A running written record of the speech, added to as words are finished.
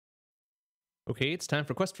Okay, it's time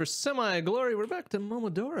for Quest for Semi-Glory. We're back to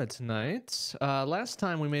Momodora tonight. Last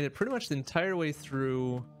time we made it pretty much the entire way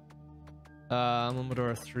through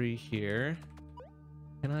Momodora 3 here.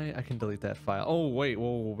 Can I can delete that file. Oh, wait,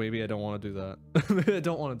 whoa, maybe I don't want to do that. Maybe I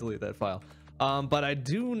don't want to delete that file. But I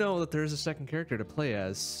do know that there's a second character to play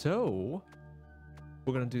as, so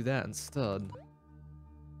we're going to do that instead. I'm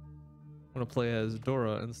going to play as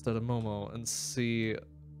Dora instead of Momo and see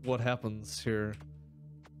what happens here.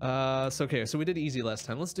 So okay, so we did easy last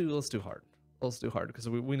time. Let's do hard. Let's do hard because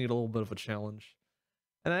we need a little bit of a challenge.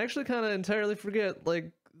 And I actually kind of entirely forget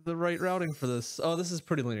like the right routing for this. Oh, this is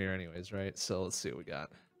pretty linear anyways, right? So let's see what we got.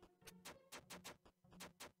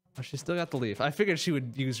 Oh, she still got the leaf. I figured she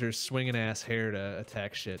would use her swinging ass hair to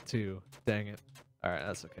attack shit too. Dang it. All right,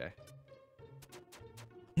 that's okay.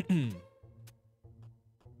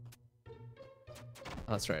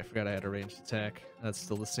 Oh, that's right, I forgot I had a ranged attack. That's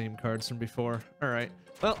still the same cards from before. All right,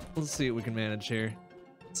 well, let's see what we can manage here.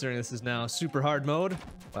 Considering this is now super hard mode.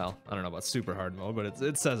 Well, I don't know about super hard mode, but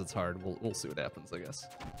it says it's hard. We'll see what happens, I guess.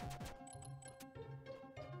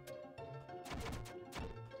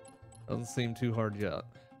 Doesn't seem too hard yet.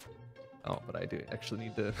 Oh, but I do actually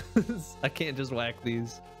need to... I can't just whack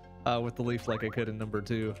these with the leaf like I could in number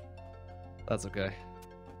 2. That's okay.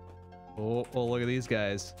 Oh, look at these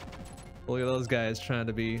guys. Look at those guys trying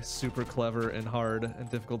to be super clever and hard and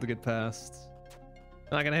difficult to get past.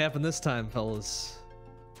 Not gonna happen this time, fellas.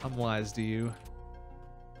 I'm wise to you.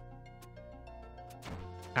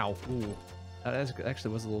 Ow. Ooh. That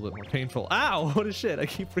actually was a little bit more painful. Ow! What a shit. I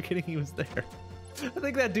keep forgetting he was there. I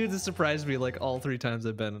think that dude has surprised me like all 3 times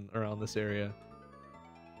I've been around this area.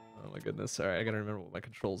 Oh my goodness. Alright, I gotta remember what my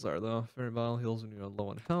controls are though. Fairy Bottle heals when you're low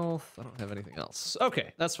on health. I don't have anything else.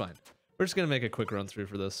 Okay, that's fine. We're just gonna make a quick run through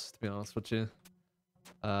for this, to be honest with you.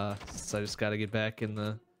 So I just gotta get back in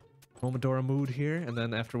the Momodora mood here, and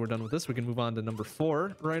then after we're done with this, we can move on to number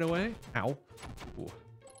 4 right away. Ow. Ooh. A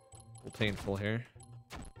little painful here.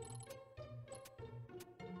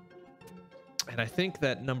 And I think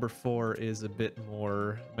that number 4 is a bit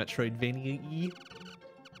more Metroidvania-y.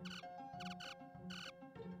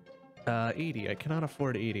 80. I cannot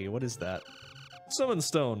afford 80. What is that? Summon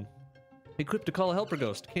Stone. Equipped to call a helper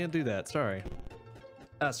ghost. Can't do that. Sorry.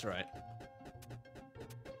 That's right.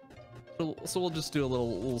 So we'll just do a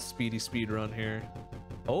little speedy speed run here.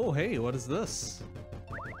 Oh, hey, what is this?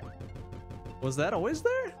 Was that always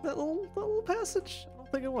there? That little passage? I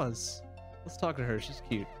don't think it was. Let's talk to her. She's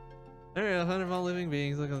cute. Alright, 100 of all living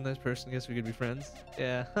beings. Look at a nice person. Guess we could be friends.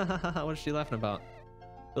 Yeah. What is she laughing about?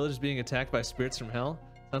 Village is being attacked by spirits from hell?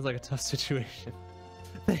 Sounds like a tough situation.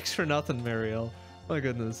 Thanks for nothing, Mariel. My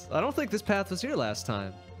goodness. I don't think this path was here last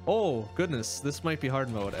time. Oh, goodness. This might be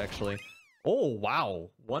hard mode, actually. Oh, wow.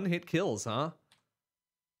 1-hit kills, huh?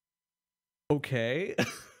 Okay.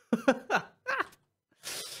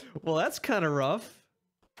 Well, that's kind of rough.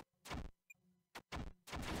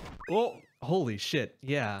 Oh, holy shit.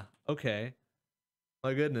 Yeah. Okay.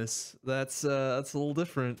 My goodness. That's a little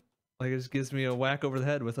different. Like, it just gives me a whack over the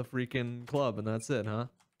head with a freaking club, and that's it, huh?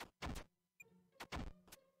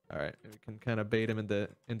 All right, we can kind of bait him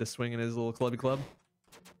into swinging his little clubby club.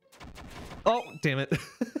 Oh, damn it.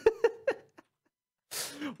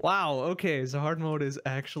 Wow, okay, so hard mode is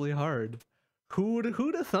actually hard.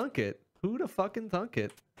 Who'da thunk it? Who'da fucking thunk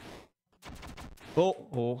it? Oh,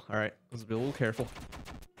 all right, let's be a little careful.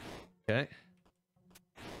 Okay.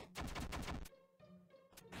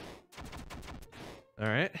 All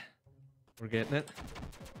right, we're getting it.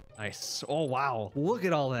 Nice. Oh, wow, look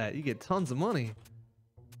at all that. You get tons of money.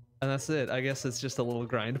 And that's it. I guess it's just a little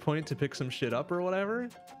grind point to pick some shit up or whatever.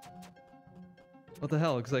 What the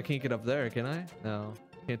hell? Because I can't get up there, can I? No.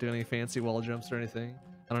 Can't do any fancy wall jumps or anything.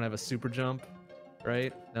 I don't have a super jump,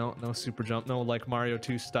 right? No super jump. No like Mario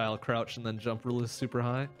 2 style crouch and then jump really super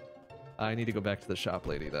high. I need to go back to the shop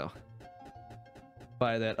lady though.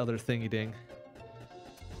 Buy that other thingy ding.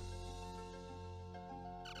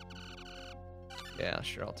 Yeah,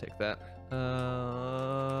 sure, I'll take that.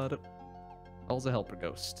 Calls a helper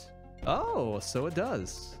ghost. Oh, so it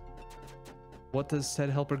does. What does said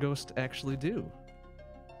helper ghost actually do?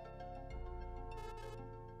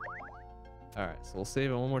 Alright, so we'll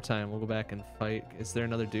save it one more time. We'll go back and fight. Is there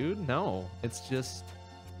another dude? No, it's just...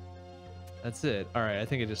 That's it. Alright, I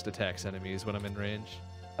think it just attacks enemies when I'm in range.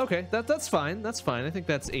 Okay, that's fine. That's fine. I think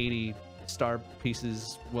that's 80 star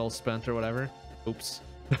pieces well spent or whatever. Oops.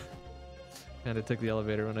 Kind of took the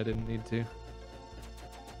elevator when I didn't need to.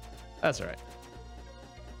 That's alright.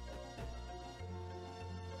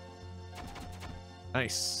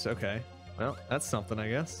 Nice. Okay. Well, that's something, I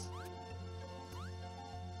guess.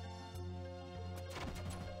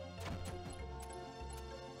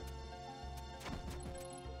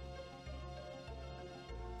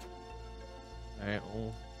 Alright,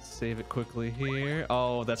 we'll save it quickly here.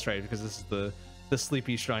 Oh, that's right, because this is the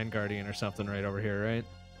sleepy shrine guardian or something right over here, right?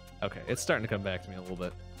 Okay, it's starting to come back to me a little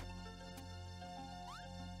bit.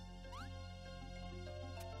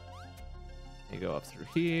 You go up through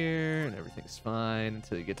here, and everything's fine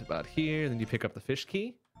until you get to about here. Then you pick up the fish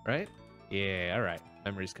key, right? Yeah, all right.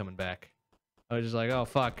 Memory's coming back. I was just like, oh,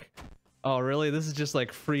 fuck. Oh, really? This is just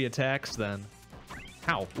like free attacks then.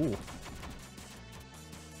 Ow. Ooh.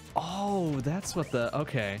 Oh, that's what the...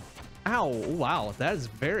 Okay. Ow. Wow. That is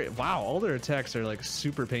very... Wow. All their attacks are like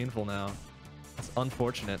super painful now. That's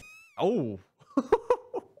unfortunate. Oh.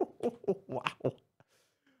 Wow.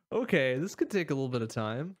 Okay. This could take a little bit of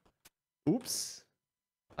time. Oops.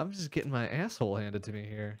 I'm just getting my asshole handed to me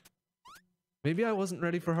here. Maybe I wasn't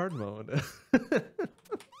ready for hard mode.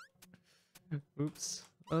 Oops.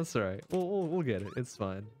 That's alright. We'll get it. It's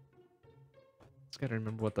fine. Just gotta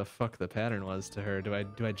remember what the fuck the pattern was to her. Do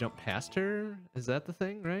I jump past her? Is that the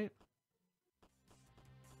thing, right?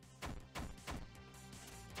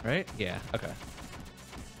 Right? Yeah, okay.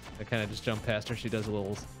 I kind of just jump past her. She does her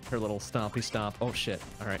little stompy stomp. Oh shit.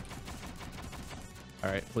 Alright.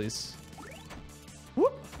 Alright, please.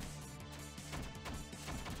 Whoop!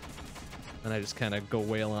 And I just kind of go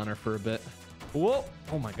wail on her for a bit. Whoa!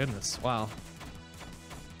 Oh my goodness, wow.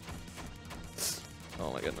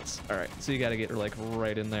 Oh my goodness. Alright, so you gotta get her like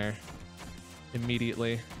right in there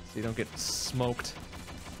immediately so you don't get smoked.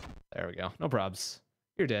 There we go. No probs.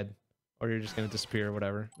 You're dead. Or you're just gonna disappear or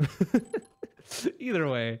whatever. Either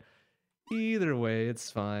way, it's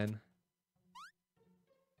fine.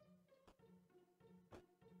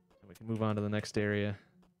 We can move on to the next area.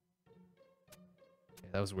 Yeah,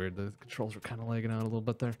 that was weird. The controls were kind of lagging out a little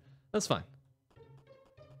bit there. That's fine.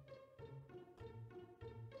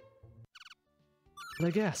 And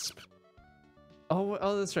I gasp.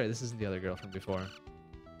 Oh, that's right. This isn't the other girl from before.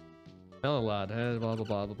 Hello, lad. Blah, blah,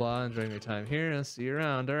 blah, blah, blah. Enjoying your time here. I'll see you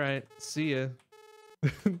around. All right. See ya.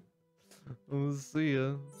 We'll see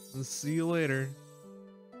ya. I'll see you later.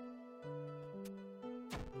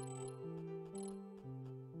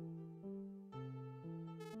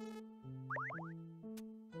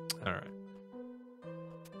 All right.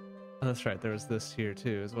 Oh, that's right. There was this here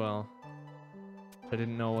too as well. I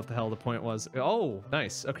didn't know what the hell the point was. Oh,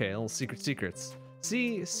 nice. Okay, little secrets.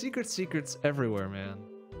 See, secrets everywhere, man.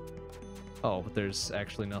 Oh, but there's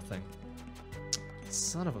actually nothing.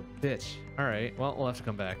 Son of a bitch. All right. Well, we'll have to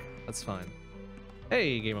come back. That's fine.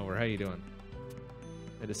 Hey, game over. How you doing?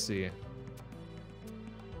 Good to see you.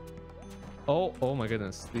 Oh my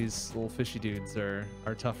goodness. These little fishy dudes are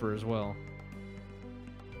tougher as well.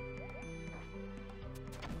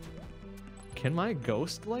 Can my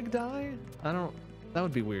ghost like die? I don't... That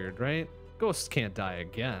would be weird, right? Ghosts can't die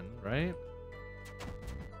again, right?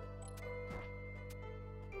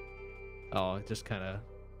 Oh, it just kind of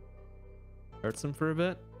hurts him for a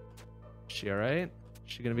bit. Is she all right? Is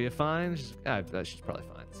she gonna be fine? She's probably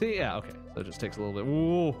fine. See, yeah, okay. So it just takes a little bit.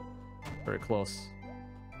 Whoa, very close.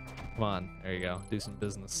 Come on, there you go. Do some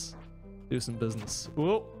business. Do some business.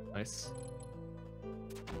 Whoa, nice.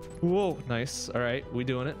 Whoa, nice. All right, we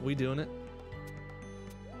doing it. We doing it.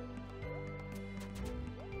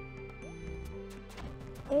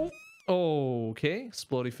 Oh, okay.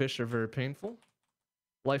 Explodey fish are very painful.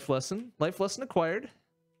 Life lesson. Life lesson acquired.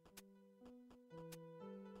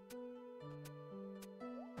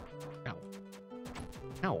 Ow.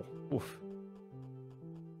 Ow. Oof.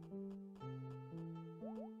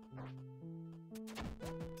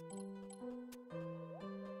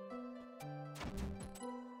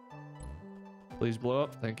 Please blow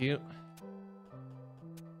up. Thank you.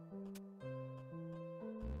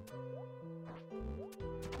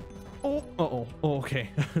 Oh, uh-oh. Oh, okay.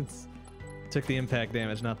 Took the impact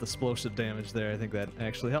damage, not the explosive damage there. I think that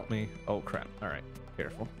actually helped me. Oh, crap. All right.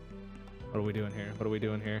 Careful. What are we doing here? What are we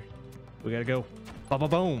doing here? We gotta go.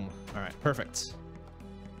 Ba-ba-boom. All right. Perfect.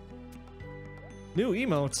 New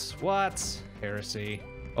emotes. What? Heresy.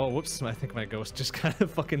 Oh, whoops. I think my ghost just kind of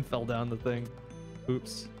fucking fell down the thing.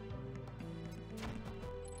 Oops.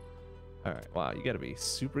 All right. Wow. You gotta be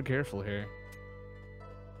super careful here.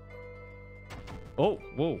 Oh,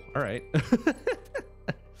 whoa, all right.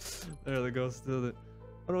 There the ghost did it.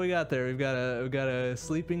 What do we got there? We've got a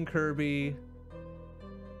sleeping Kirby,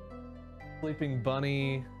 sleeping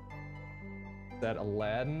bunny. Is that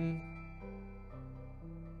Aladdin?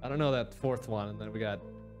 I don't know that fourth one, and then we got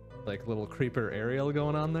like little creeper Ariel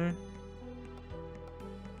going on there.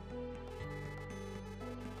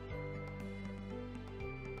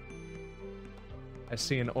 I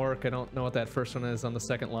see an orc. I don't know what that first one is on the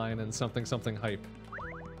second line, and something hype.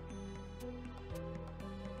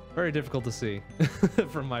 Very difficult to see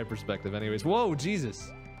from my perspective anyways. Whoa,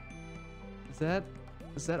 Jesus. Is that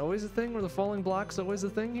always a thing? Were the falling blocks always a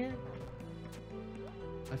thing here?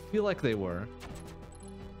 I feel like they were.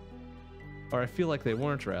 Or I feel like they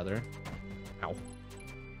weren't, rather. Ow.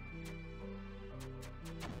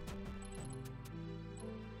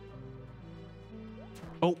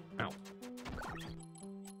 Oh, ow.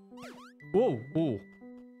 Whoa, whoa.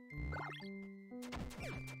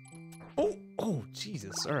 Oh, oh,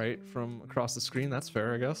 Jesus. All right, from across the screen, that's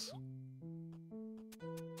fair, I guess.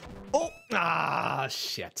 Oh, ah,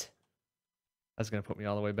 shit. That's gonna put me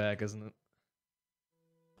all the way back, isn't it?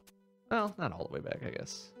 Well, not all the way back, I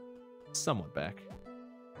guess. Somewhat back.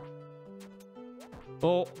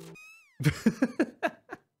 Oh.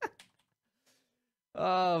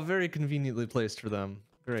 Oh, very conveniently placed for them.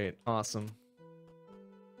 Great, awesome.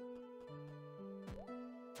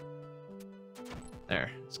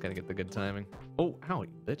 There, just gotta get the good timing. Oh, ow, you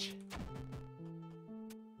bitch.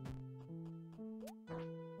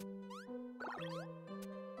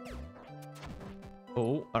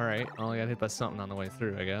 Oh, alright. Well, I got hit by something on the way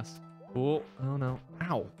through, I guess. Oh, oh no.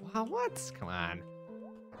 Ow. Wow, what? Come on.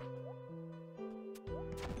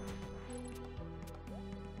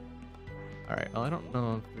 Alright, well, I don't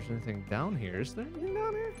know if there's anything down here. Is there anything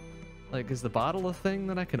down here? Like, is the bottle a thing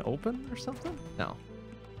that I can open or something? No.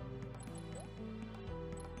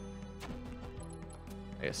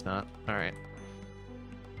 I guess not. Alright.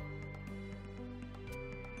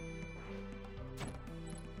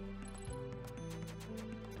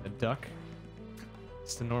 A duck.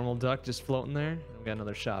 Just a normal duck just floating there. We got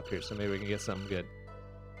another shop here, so maybe we can get something good.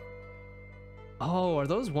 Oh, are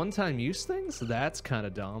those one-time use things? That's kind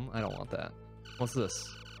of dumb. I don't want that. What's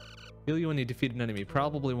this? Heal you when you defeat an enemy.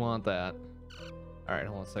 Probably want that. Alright,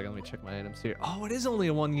 hold on a second. Let me check my items here. Oh, it is only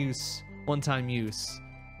a one-time use.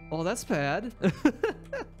 Oh, that's bad.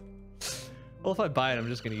 Well, if I buy it, I'm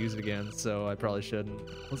just going to use it again, so I probably shouldn't.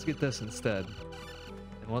 Let's get this instead.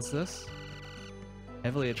 And what's this?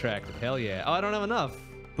 Heavily attractive. Hell yeah. Oh, I don't have enough.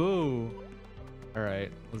 Boo.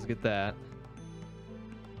 Alright, let's get that.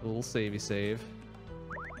 A little savey save.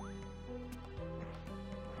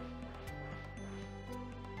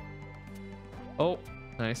 Oh,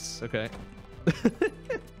 nice. Okay.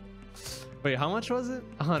 Wait, how much was it?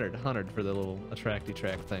 100 for the little attracty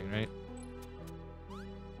track thing, right?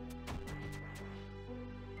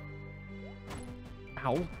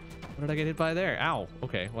 Ow. What did I get hit by there? Ow.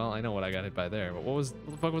 Okay, well, I know what I got hit by there, but what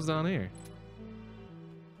the fuck was down here?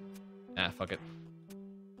 Ah, fuck it.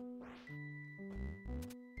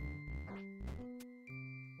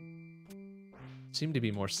 Seem to be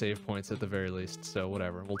more save points at the very least, so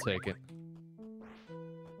whatever, we'll take it.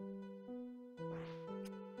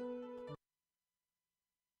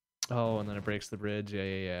 Oh, and then it breaks the bridge.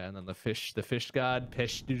 Yeah. And then the fish god, right?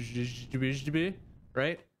 Fish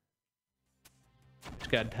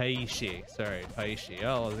god Taishi. Sorry, Taishi.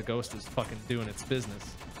 Oh, the ghost is fucking doing its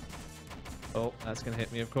business. Oh, that's gonna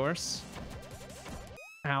hit me, of course.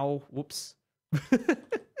 Ow. Whoops. That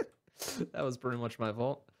was pretty much my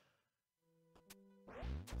fault.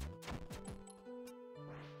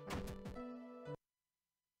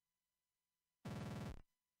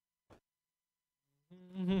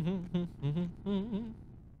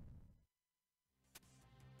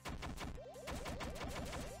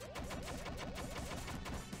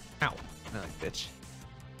 Ow. No, bitch.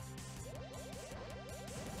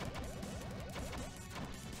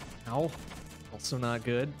 Ow. Also not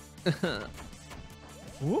good.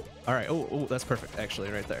 Whoop. All right. Oh, that's perfect,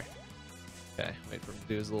 actually, right there. Okay, wait for him to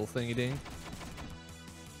do his little thingy ding.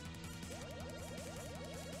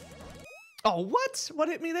 Oh, what? What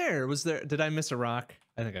hit me there? Did I miss a rock?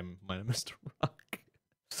 I think I might have missed a rock.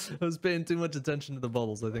 I was paying too much attention to the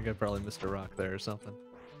bubbles. I think I probably missed a rock there or something.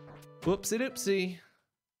 Whoopsie doopsie.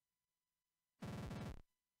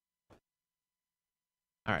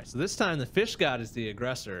 All right, so this time the fish god is the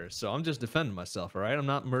aggressor, so I'm just defending myself, all right? I'm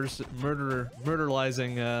not murderizing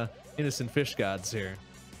innocent fish gods here.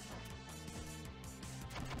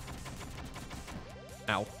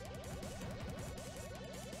 Ow.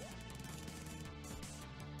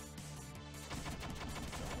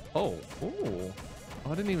 Oh, oh, I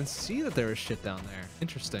didn't even see that there was shit down there.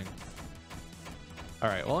 Interesting. All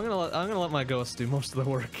right, well, I'm gonna let my ghost do most of the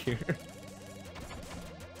work here.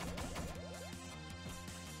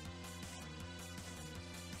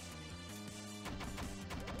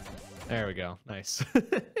 There we go. Nice.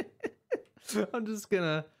 I'm just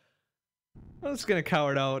gonna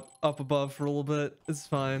cower it out up above for a little bit. It's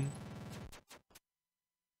fine.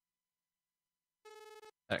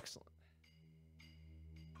 Excellent.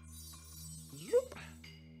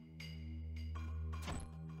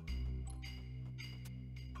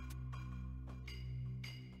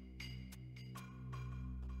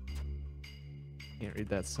 Can't read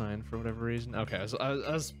that sign for whatever reason. Okay, I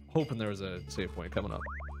was hoping there was a save point coming up.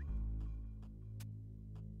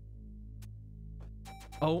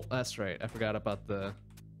 Oh, that's right. I forgot about the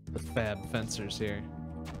fab fencers here.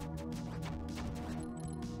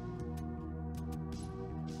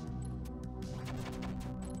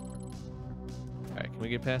 Alright, can we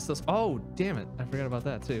get past this? Oh, damn it. I forgot about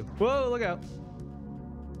that too. Whoa, look out.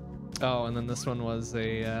 Oh, and then this one was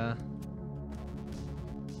a...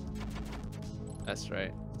 That's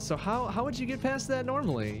right. So how would you get past that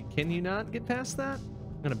normally? Can you not get past that?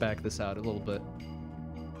 I'm gonna back this out a little bit.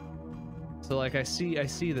 So like I see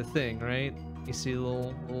the thing, right? You see the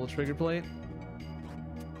little trigger plate?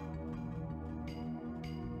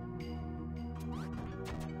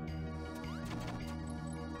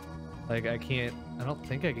 Like I don't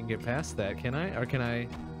think I can get past that, can I? Or can I?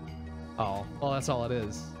 Oh, well that's all it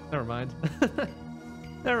is. Never mind.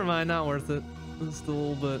 Never mind, not worth it. Just a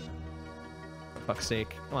little bit. For fuck's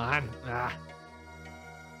sake. Come on. Ah.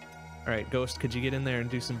 Alright, Ghost, could you get in there and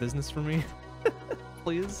do some business for me?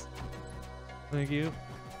 Please? Thank you.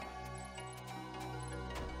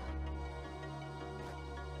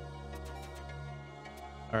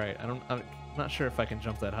 Alright, I'm not sure if I can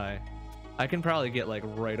jump that high. I can probably get like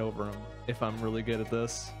right over him if I'm really good at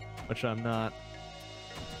this, which I'm not.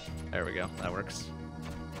 There we go, that works.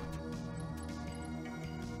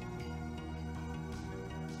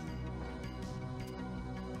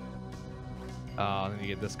 Oh, then you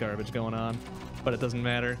get this garbage going on. But it doesn't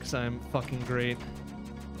matter because I'm fucking great.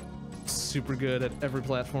 Super good at every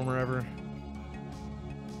platformer ever.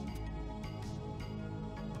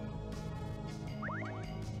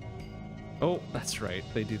 Oh, that's right.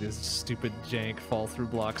 They do this stupid jank fall through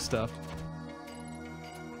block stuff.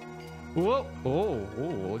 Whoa! Oh, oh,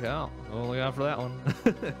 look out. Oh, look out for that one.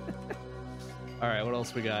 Alright, what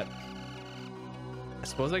else we got? I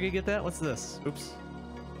suppose I could get that? What's this? Oops.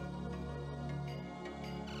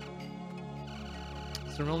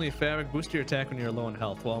 So only a fabric. Boost your attack when you're low in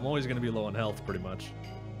health. Well, I'm always going to be low in health, pretty much.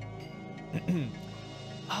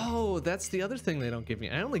 Oh, that's the other thing they don't give me.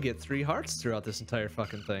 I only get 3 hearts throughout this entire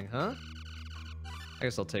fucking thing, huh? I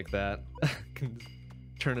guess I'll take that. Can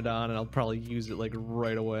turn it on and I'll probably use it like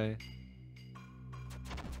right away.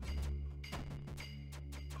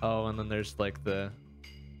 Oh, and then there's like the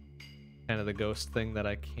kind of the ghost thing that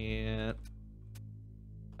I can't.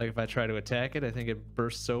 Like if I try to attack it, I think it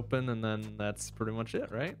bursts open and then that's pretty much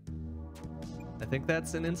it, right? I think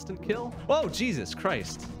that's an instant kill. Whoa, Jesus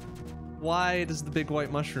Christ. Why does the big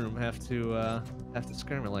white mushroom have to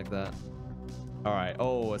scare me like that? All right.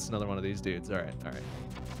 Oh, it's another one of these dudes. All right. All right.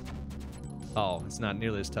 Oh, it's not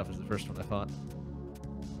nearly as tough as the first one I thought.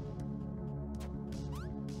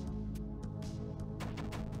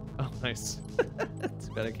 Oh, nice.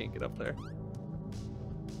 Too bad I can't get up there.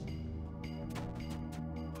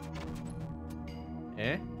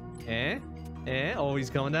 Oh, he's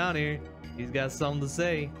coming down here. He's got something to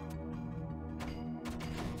say.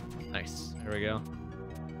 Nice. There we go.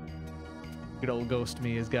 Good old ghost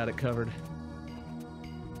me has got it covered.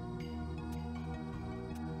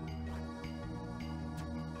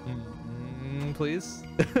 Please?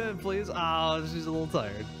 Please? Oh, she's a little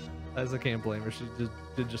tired. As I can't blame her. She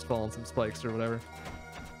did just fall on some spikes or whatever.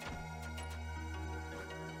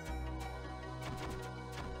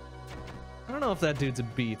 I don't know if that dude's a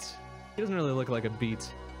beat. He doesn't really look like a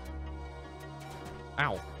beat.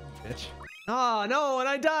 Ow, bitch. Oh, no, and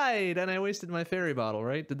I died! And I wasted my fairy bottle,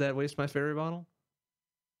 right? Did that waste my fairy bottle?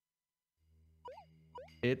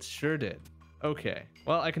 It sure did. Okay.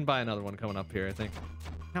 Well, I can buy another one coming up here, I think.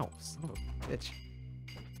 Ow, son of a bitch.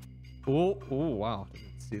 Oh, oh, wow.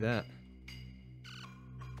 Didn't see that.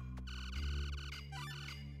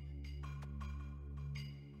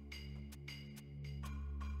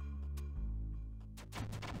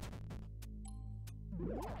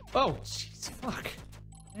 Oh, jeez, fuck.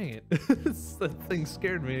 Dang it. That thing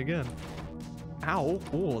scared me again. Ow.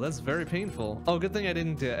 Oh, that's very painful. Oh, good thing I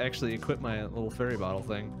didn't actually equip my little fairy bottle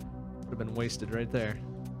thing. Would have been wasted right there.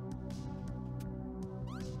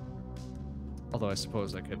 Although I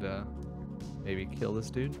suppose I could maybe kill this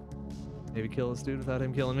dude. Maybe kill this dude without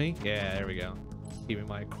him killing me. Yeah, there we go. Give me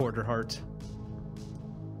my quarter heart.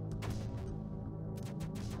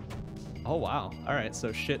 Oh, wow. All right,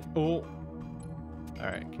 so shit. Oh. All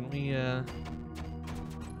right, can we, I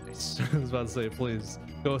was about to say, please,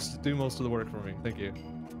 Ghost, do most of the work for me. Thank you.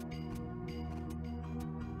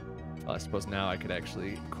 Well, I suppose now I could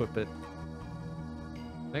actually equip it.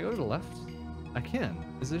 Can I go to the left? I can.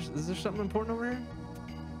 Is there something important over here?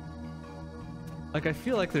 Like, I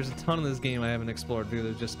feel like there's a ton of this game I haven't explored because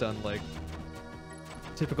I've just done, like,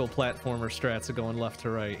 typical platformer strats of going left to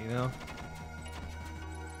right, you know?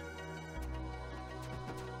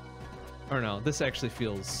 Or no, this actually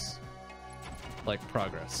feels like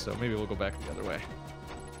progress, so maybe we'll go back the other way.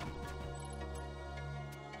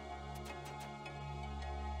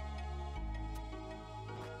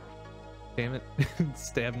 Damn it.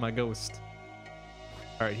 Stabbed my ghost.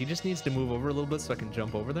 Alright, he just needs to move over a little bit so I can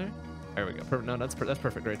jump over there. There we go. Perfect. No, that's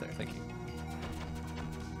perfect right there. Thank you.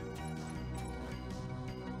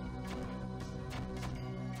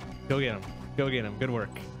 Go get him. Go get him. Good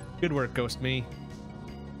work. Good work, Ghost Me.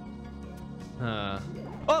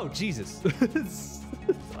 Oh, Jesus.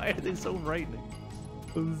 Why are they so frightening?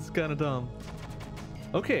 This is kind of dumb.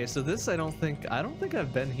 Okay, so this I don't think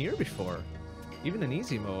I've been here before. Even in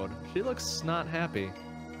easy mode. She looks not happy.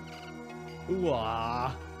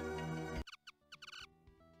 Ooh-ah.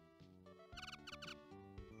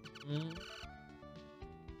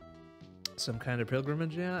 Some kind of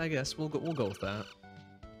pilgrimage? Yeah, I guess we'll go with that.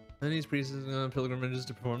 And these priests go on pilgrimages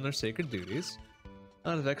to perform their sacred duties.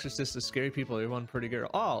 Out of exorcists to scary people, you're one pretty girl.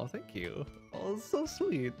 Oh, thank you. Oh, it's so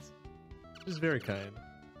sweet. She's very kind.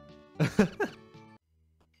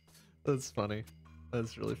 That's funny.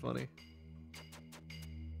 That's really funny.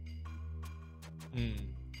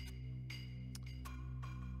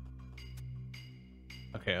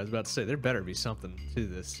 Okay, I was about to say, there better be something to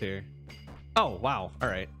this here. Oh, wow. All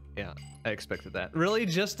right. Yeah, I expected that. Really?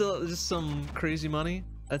 Just some crazy money?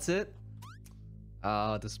 That's it?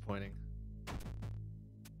 Ah, disappointing.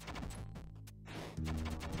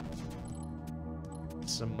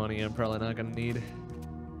 Some money I'm probably not gonna need.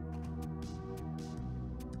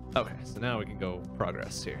 Okay, so now we can go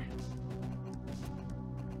progress here.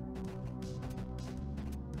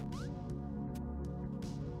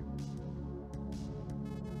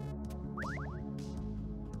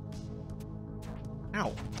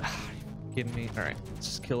 Ow. Kidding me? Alright, let's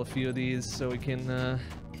just kill a few of these so we can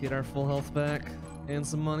get our full health back and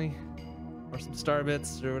some money. Or some star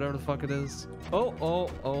bits or whatever the fuck it is. Oh,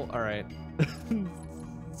 alright.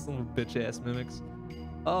 Some bitch ass mimics.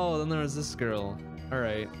 Oh, then there was this girl.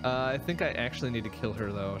 Alright. I think I actually need to kill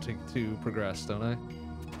her though to progress, don't I?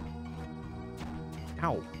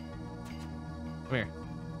 Ow. Come here.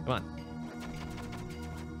 Come on.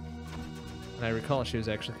 And I recall she was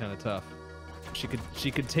actually kind of tough.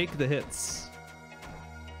 She could take the hits.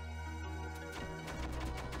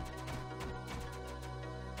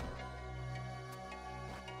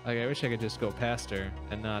 Like, I wish I could just go past her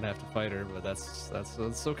and not have to fight her, but that's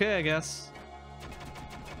okay, I guess.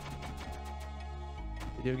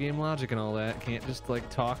 Video game logic and all that. Can't just like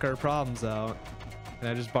talk our problems out. Can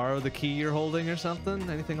I just borrow the key you're holding or something?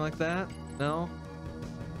 Anything like that? No?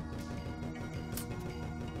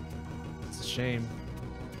 It's a shame.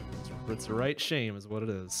 It's a right shame is what it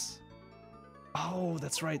is. Oh,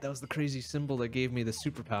 that's right. That was the crazy symbol that gave me the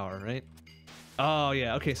superpower, right? Oh,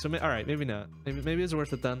 yeah. Okay, so all right, maybe not. Maybe it's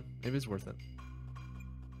worth it then. Maybe it's worth it.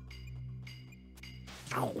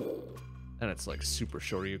 And it's like super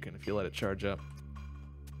Shoryuken if you let it charge up.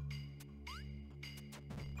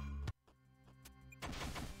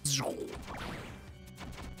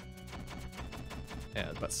 Yeah, I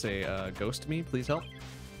was about to say, ghost me, please help.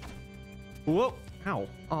 Whoa! Ow.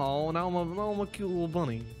 Oh, now I'm a cute little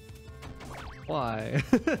bunny. Why?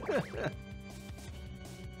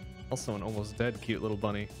 Also an almost dead cute little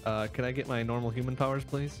bunny. Can I get my normal human powers,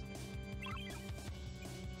 please?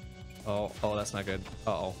 Oh, that's not good.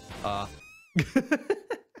 Uh-oh.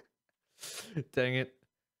 Dang it.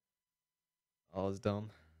 Oh, that was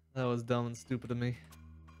dumb. That was dumb and stupid of me.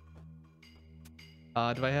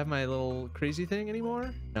 Do I have my little crazy thing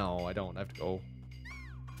anymore? No, I don't. I have to go.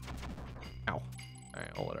 Ow.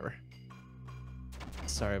 Alright, well, whatever.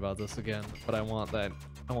 Sorry about this again, but I want that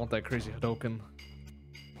crazy Hadoken.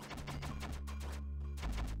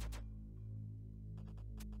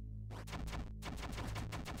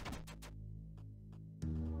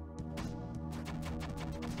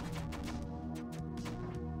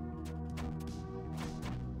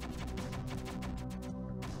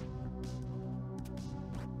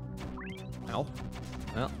 Ow.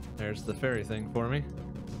 Well, there's the fairy thing for me.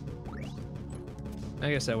 I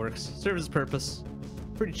guess that works. Serves its purpose.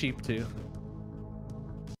 Pretty cheap too.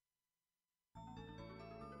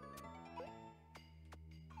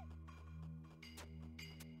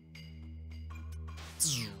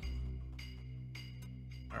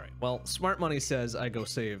 Alright, well, smart money says I go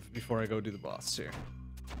save before I go do the boss here.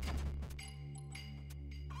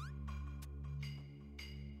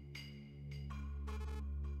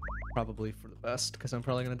 Probably for the best, because I'm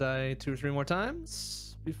probably gonna die 2 or 3 more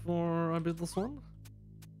times before I beat this one.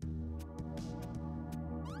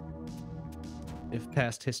 If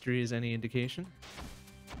past history is any indication.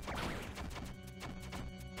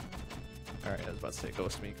 All right, I was about to say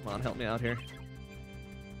ghost me. Come on, help me out here.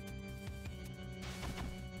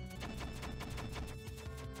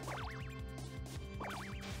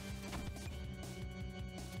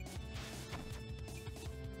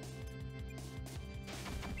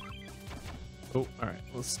 Oh, all right.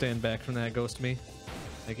 Let's stand back from that ghost me.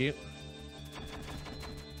 Thank you.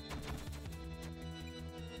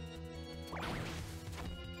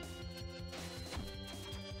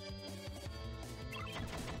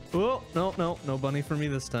 Oh, no bunny for me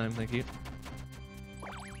this time. Thank you.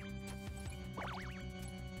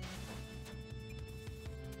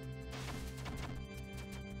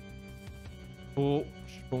 Oh,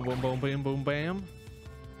 boom, boom, boom, bam, boom, bam.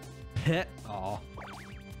 Hit. Oh.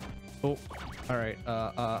 Oh. All right.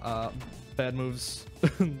 Bad moves,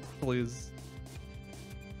 please.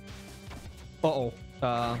 Uh-oh.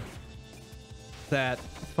 That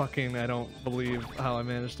fucking, I don't believe how I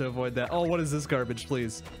managed to avoid that. Oh, what is this garbage,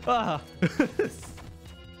 please? Ah!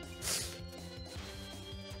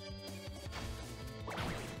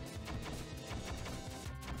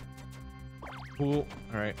 Cool.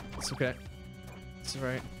 Alright, it's okay. It's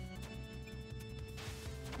alright.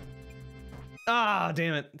 Ah,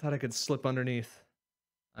 damn it. Thought I could slip underneath.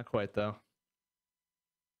 Not quite, though.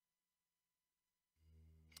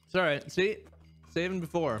 It's alright. See? Saving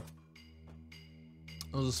before.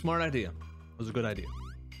 It was a smart idea. It was a good idea.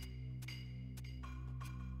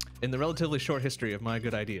 In the relatively short history of my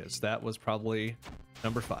good ideas, that was probably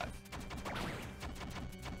number 5.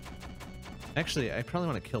 Actually, I probably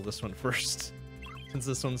want to kill this one first, since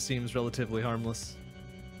this one seems relatively harmless.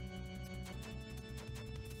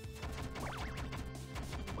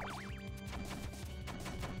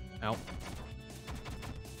 Ow.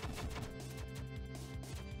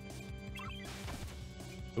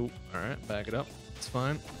 Ooh, alright, back it up. It's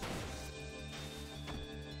fine.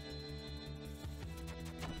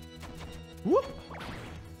 Whoop!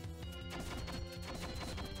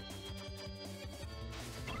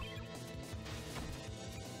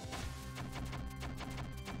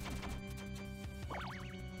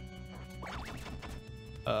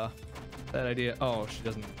 Bad idea. Oh, she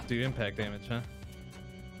doesn't do impact damage, huh?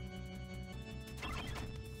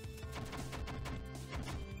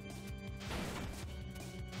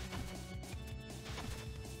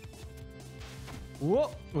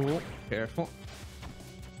 Whoa! Oh, careful.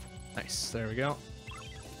 Nice. There we go.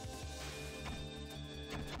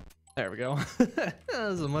 There we go. That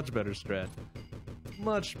was a much better strat.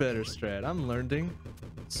 Much better strat. I'm learning.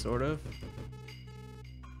 Sort of.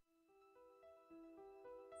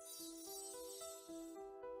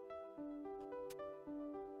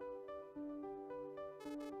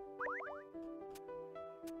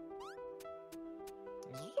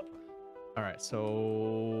 Alright,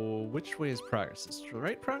 so which way is progress? Is it to the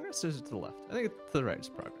right progress or is it to the left? I think it's to the right is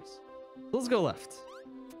progress. Let's go left.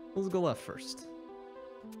 Let's go left first.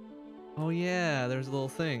 Oh yeah, there's a little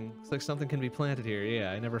thing. Looks like something can be planted here.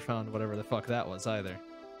 Yeah, I never found whatever the fuck that was either.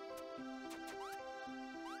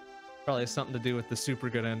 Probably has something to do with the super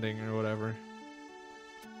good ending or whatever.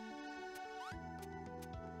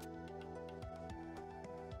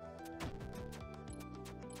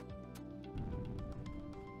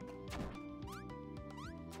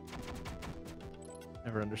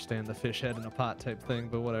 Never understand the fish head in a pot type thing,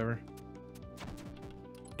 but whatever.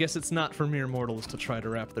 Guess it's not for mere mortals to try to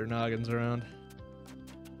wrap their noggins around.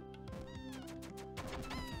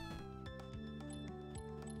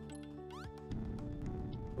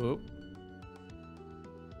 Whoop.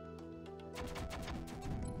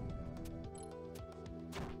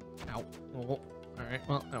 Ow. Oh, alright,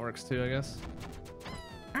 well, that works too, I guess.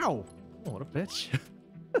 Ow! Oh, what a bitch.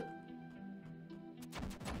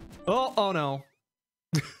 Oh no.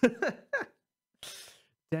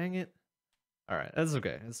 Dang it. Alright, that's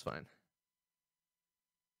okay. It's fine.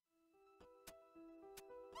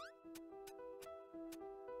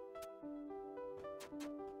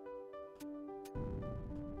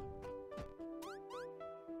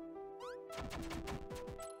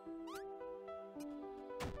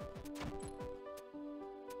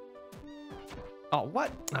 Oh,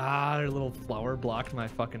 what? Ah, their little flower blocked my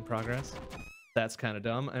fucking progress. That's kind of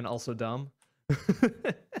dumb and also dumb.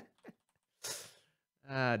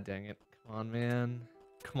 Ah, dang it. Come on, man.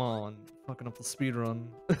 Come on. Fucking up the speed run.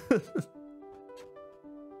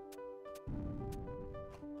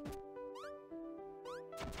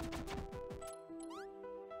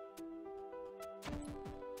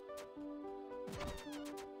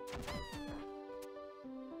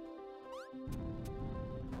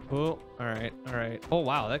 Oh, alright, alright. Oh,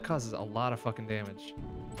 wow, that causes a lot of fucking damage.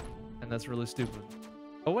 And that's really stupid.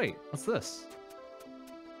 Oh, wait, what's this?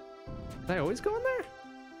 Can I always go in there?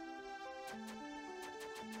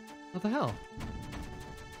 What the hell?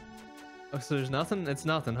 Oh, so there's nothing? It's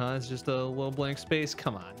nothing, huh? It's just a little blank space?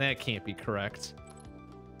 Come on, that can't be correct.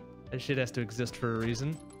 That shit has to exist for a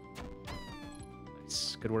reason.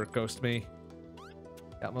 Nice. Good work, Ghost Me.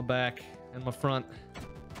 Got my back and my front.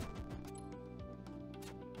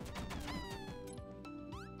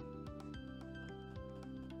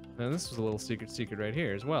 And this was a little secret right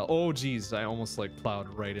here as well. Oh, geez, I almost like plowed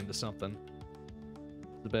right into something.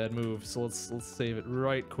 It's a bad move, so let's save it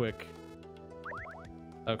right quick.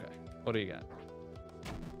 Okay, what do you got?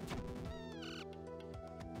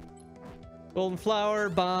 Golden flower,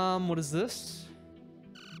 bomb, what is this?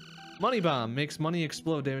 Money bomb, makes money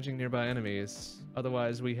explode, damaging nearby enemies.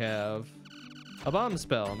 Otherwise, we have a bomb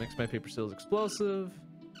spell, makes my paper seals explosive.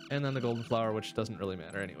 And then the golden flower, which doesn't really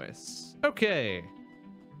matter anyways. Okay.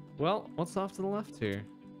 Well, what's off to the left here?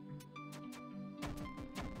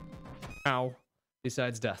 Ow.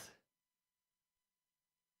 Besides death.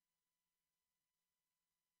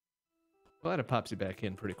 Glad it pops you back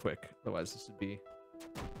in pretty quick. Otherwise, this would be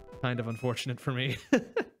kind of unfortunate for me.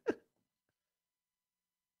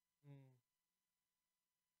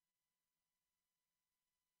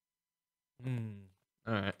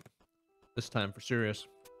 Alright. This time for serious.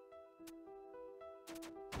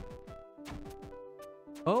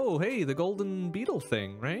 Oh, hey, the golden beetle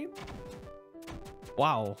thing, right?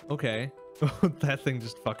 Wow, okay. That thing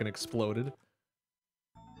just fucking exploded.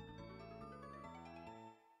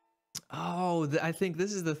 Oh, I think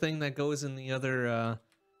this is the thing that goes in the other,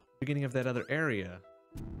 beginning of that other area.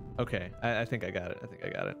 Okay, I think I got it. I think I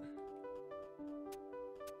got it.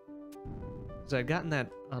 So I'd gotten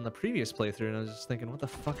that on the previous playthrough, and I was just thinking, what the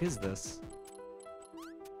fuck is this?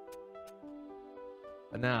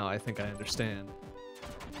 But now I think I understand.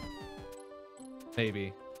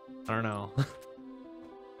 Maybe. I don't know.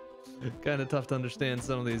 Kind of tough to understand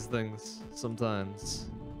some of these things sometimes.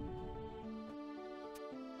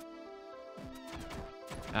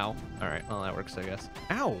 Ow. Alright, well that works I guess.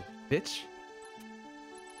 Ow! Bitch!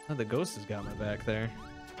 Oh, the ghost has got my back there.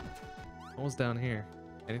 What was down here?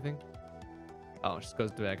 Anything? Oh, it just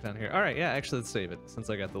goes back down here. Alright, yeah, actually let's save it, since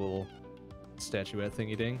I got the little statuette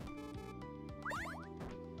thingy ding.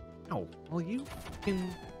 Ow! Well you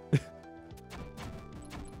fucking...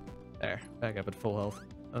 There, back up at full health.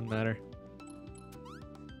 Doesn't matter.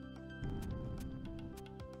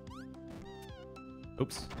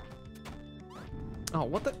 Oops. Oh,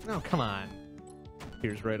 what the? No, come on.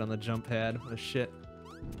 Here's right on the jump pad. What a shit.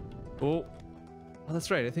 Oh. Oh, that's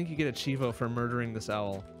right. I think you get a Chivo for murdering this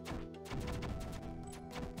owl.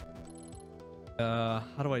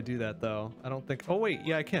 How do I do that, though? I don't think... Oh, wait.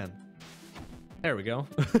 Yeah, I can. There we go.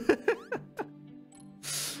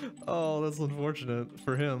 Oh, that's unfortunate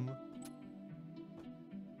for him.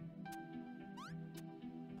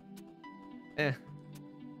 Eh.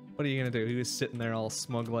 What are you gonna do? He was sitting there all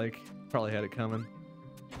smug like. Probably had it coming.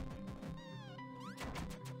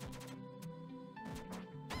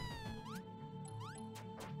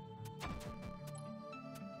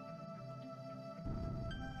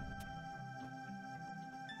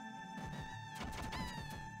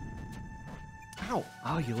 Ow!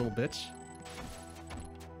 Oh, you little bitch.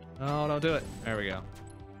 Oh, don't do it. There we go.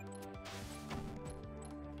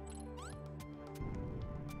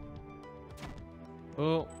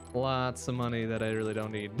 Oh, lots of money that I really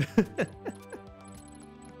don't need.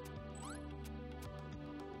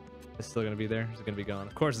 It's still gonna be there? Is it gonna be gone?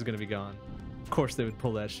 Of course it's gonna be gone. Of course they would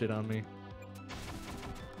pull that shit on me.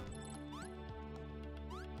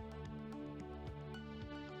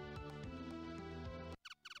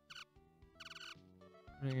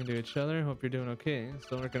 What are you gonna do each other? Hope you're doing okay.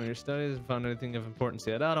 Still working on your studies? Found anything of importance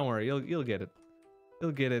yet? Oh, don't worry. You'll get it.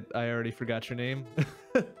 You'll get it. I already forgot your name.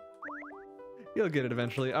 You'll get it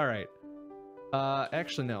eventually. All right.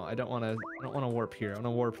 Actually, no. I don't want to warp here. I want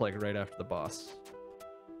to warp like right after the boss.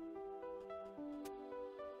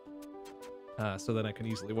 So that I can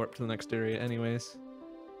easily warp to the next area, anyways.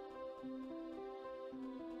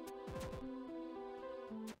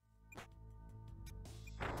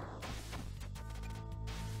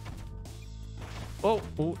 Oh,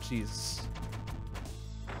 jeez.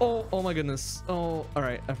 Oh my goodness. Oh, all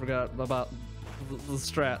right. I forgot about the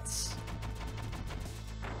strats.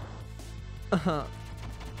 Uh-huh.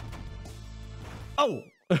 Oh!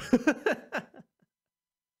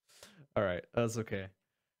 Alright, that's okay.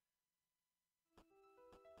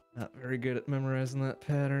 Not very good at memorizing that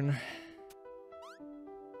pattern.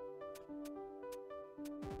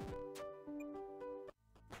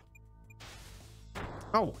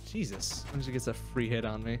 Oh, Jesus. When did you get a free hit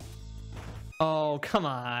on me? Oh, come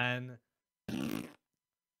on. Little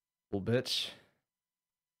bitch.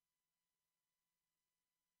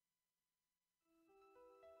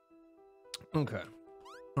 Okay.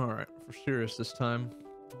 Alright, for serious this time.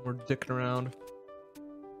 We're dicking around.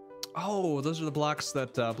 Oh, those are the blocks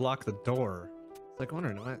that block the door. It's like,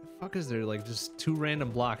 wondering, why the fuck is there like just two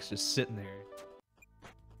random blocks just sitting there?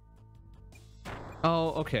 Oh,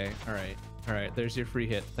 okay. Alright. Alright, there's your free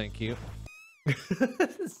hit. Thank you.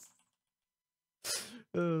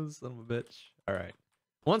 Oh, son of a bitch. Alright.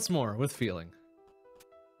 Once more, with feeling.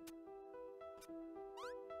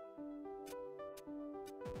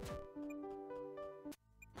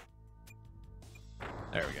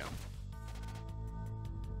 There we go.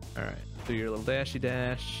 Alright, do your little dashy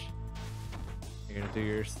dash. You're gonna do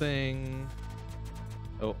your thing.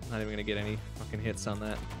 Oh, not even gonna get any fucking hits on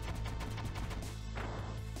that.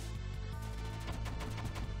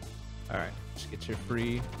 Alright, just get your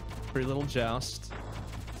free little joust.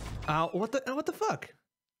 Ow, what the fuck?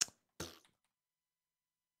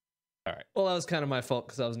 Alright, well that was kind of my fault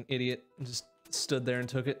because I was an idiot and just stood there and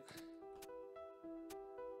took it.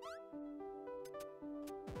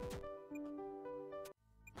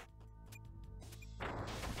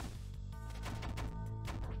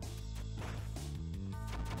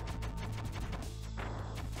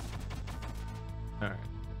 Alright.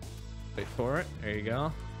 Wait for it. There you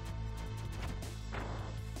go.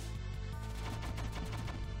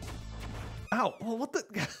 Ow! Well, what the?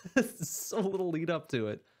 So little lead up to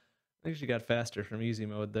it. I think she got faster from easy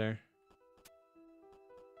mode there.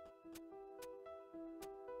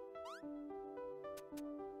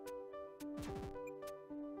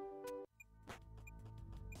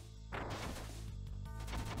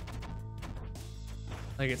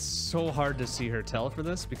 Like, it's so hard to see her tell for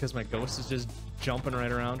this because my ghost is just jumping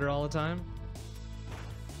right around her all the time.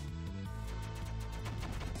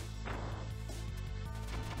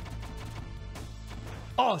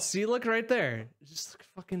 Oh, see, look right there. Just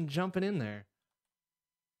fucking jumping in there.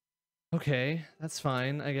 Okay, that's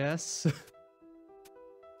fine, I guess.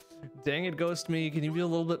 Dang it, ghost me. Can you be a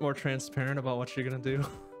little bit more transparent about what you're gonna do?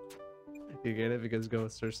 You get it? Because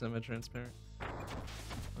ghosts are semi-transparent.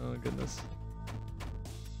 Oh, goodness.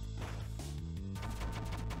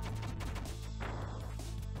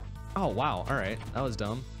 Oh, wow. All right. That was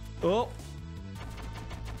dumb. Oh.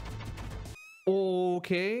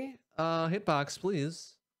 Okay. Hitbox,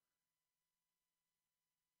 please.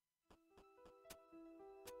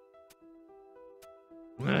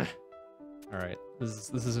 All right. This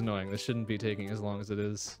is annoying. This shouldn't be taking as long as it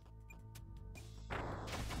is.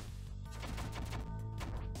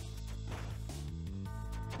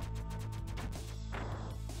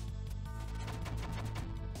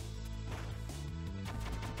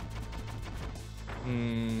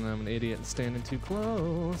 I'm an idiot and standing too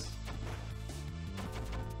close.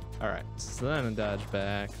 Alright, so then I dodge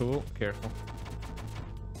back. Oh, careful.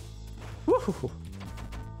 Woo!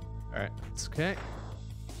 Alright, it's okay.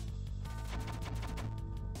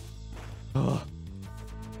 Oh.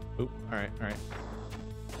 Oop, alright.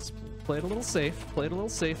 Let's play it a little safe. Play it a little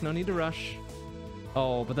safe, no need to rush.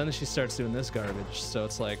 Oh, but then she starts doing this garbage, so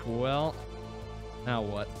it's like, well, now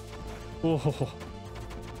what? Oh.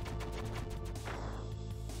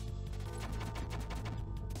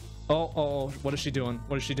 Oh, what is she doing?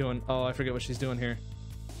 What is she doing? Oh, I forget what she's doing here.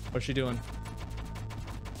 What's she doing?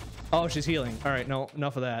 Oh, she's healing. All right, no,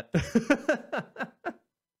 enough of that.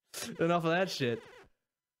 Enough of that shit.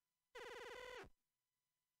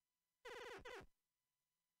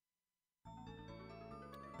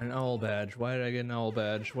 An owl badge. Why did I get an owl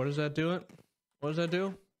badge? What does that do it? What does that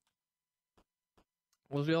do?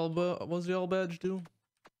 What does the owl badge do?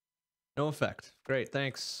 No effect. Great,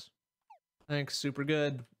 thanks. Thanks, super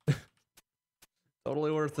good.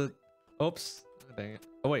 Totally worth it. Oops. Oh, dang it.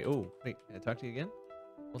 Oh, wait. Oh, wait. Can I talk to you again?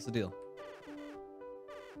 What's the deal?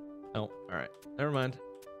 Oh, alright. Never mind.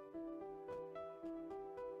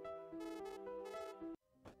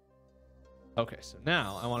 Okay, so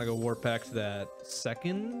now I want to go warp back to that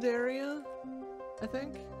second area, I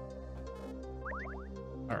think.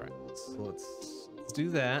 Alright, so let's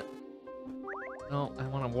do that. No, I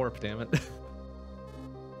want to warp, damn it.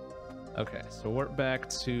 Okay, so warp back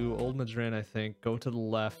to Old Madrin, I think. Go to the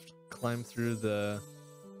left, climb through the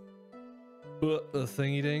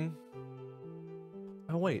thingy ding.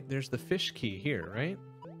 Oh wait, there's the fish key here, right?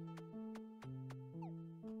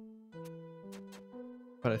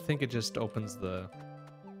 But I think it just opens the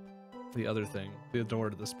other thing, the door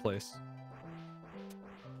to this place.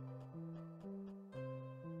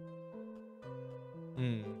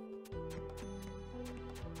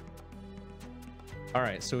 All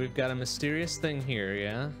right, so we've got a mysterious thing here,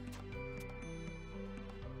 yeah?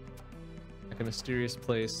 Like a mysterious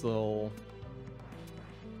place, little...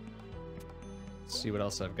 Let's see what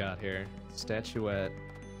else I've got here. Statuette.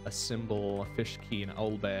 a symbol, a fish key, an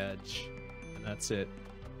owl badge, and that's it.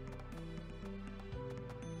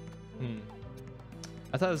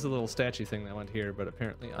 I thought it was a little statue thing that went here, but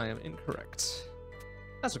apparently I am incorrect.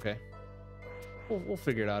 That's okay. We'll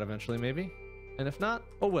figure it out eventually, maybe. And if not,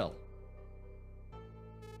 oh well.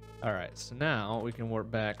 Alright, so now we can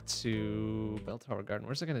warp back to Bell Tower Garden.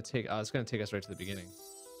 Where's it going to take? Oh, it's going to take us right to the beginning.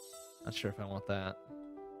 Not sure if I want that.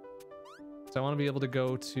 So I want to be able to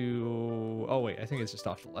go to... Oh, wait, I think it's just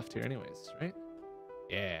off to the left here anyways, right?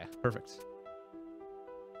 Yeah, perfect.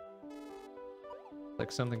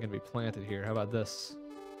 Like something can be planted here. How about this?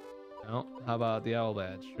 No. How about the owl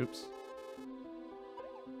badge? Oops.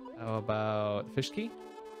 How about fish key?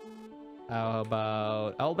 How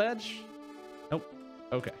about owl badge? Nope.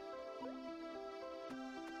 Okay.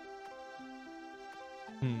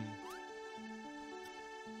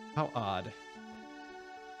 How odd.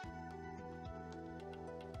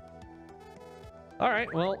 All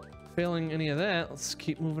right. Well, failing any of that, let's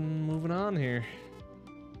keep moving on here.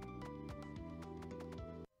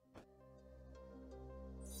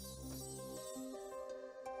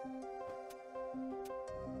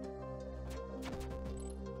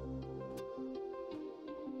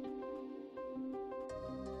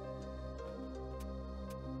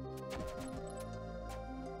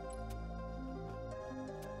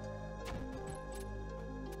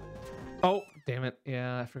 Oh, damn it.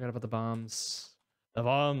 Yeah, I forgot about the bombs. The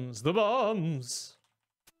bombs, the bombs.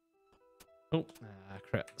 Oh,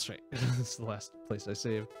 crap. That's right. This is the last place I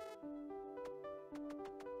saved.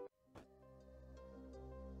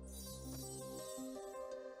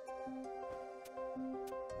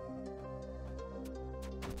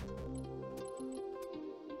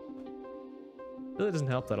 Really doesn't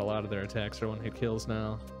help that a lot of their attacks are one-hit kills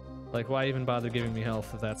now. Like, why even bother giving me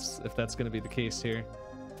health if that's going to be the case here?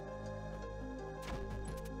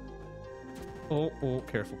 Oh,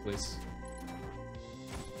 careful, please.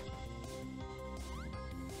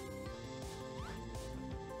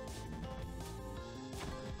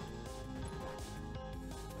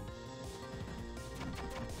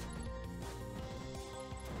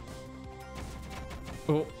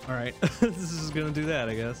 Oh, alright. This is gonna do that,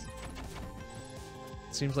 I guess.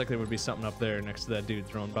 Seems like there would be something up there next to that dude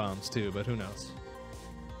throwing bombs, too, but who knows?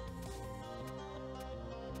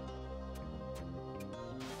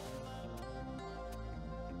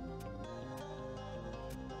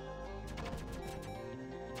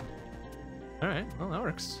 Alright, well, that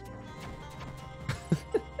works.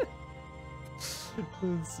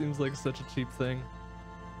 It seems like such a cheap thing.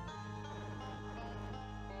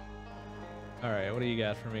 Alright, what do you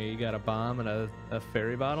got for me? You got a bomb and a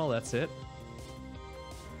fairy bottle? That's it?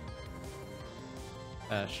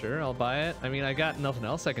 Sure, I'll buy it. I mean, I got nothing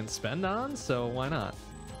else I can spend on, so why not?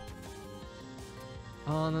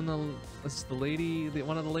 Oh, and then the lady,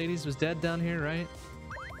 one of the ladies was dead down here, right?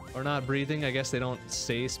 Or not breathing. I guess they don't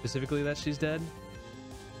say specifically that she's dead.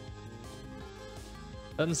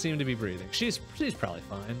 Doesn't seem to be breathing. She's probably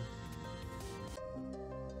fine.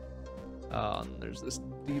 Oh, and there's this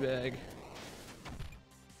D-bag.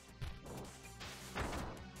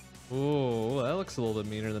 Ooh, that looks a little bit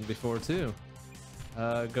meaner than before, too.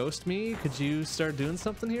 Ghost me, could you start doing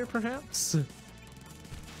something here, perhaps?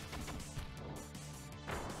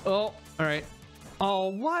 Oh, alright. Oh,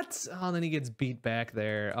 what? Oh, then he gets beat back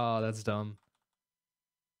there. Oh, that's dumb.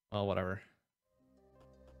 Oh, whatever.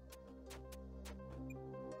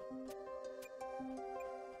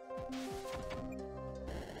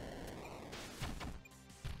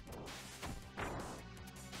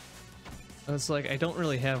 It's like, I don't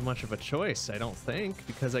really have much of a choice, I don't think,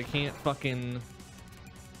 because I can't fucking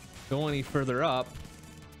go any further up.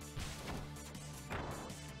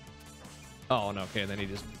 Oh, no, okay, then he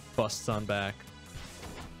just busts on back.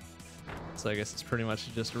 So I guess it's pretty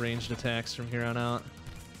much just ranged attacks from here on out.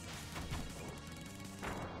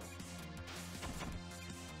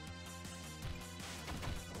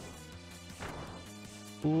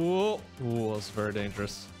 Ooh, ooh, that's very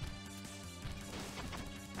dangerous.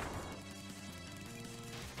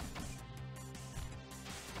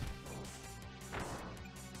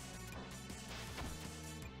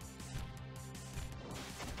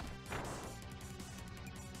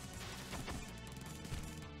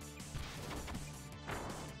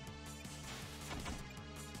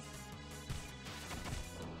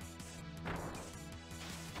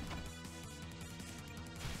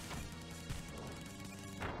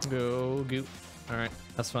 Go, goop. Alright,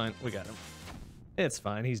 that's fine. We got him. It's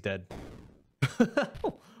fine. He's dead.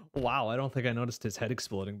 Wow, I don't think I noticed his head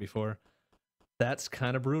exploding before. That's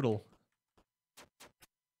kind of brutal.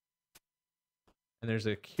 And there's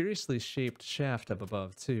a curiously shaped shaft up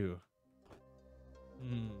above, too.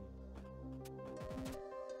 Hmm.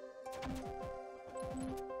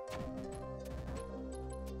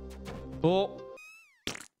 Oh.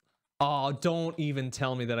 Oh, don't even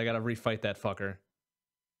tell me that I gotta refight that fucker.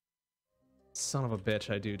 Son of a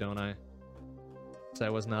bitch, I do, don't I? So I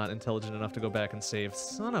was not intelligent enough to go back and save.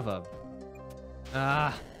 Son of a...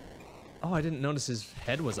 Ah. Oh, I didn't notice his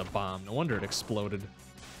head was a bomb. No wonder it exploded.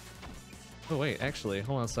 Oh, wait, actually,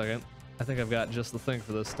 hold on a second. I think I've got just the thing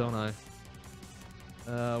for this, don't I?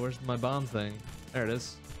 Where's my bomb thing? There it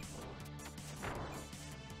is.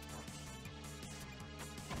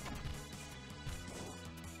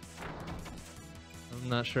 I'm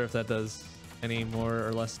not sure if that does any more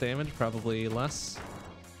or less damage. Probably less.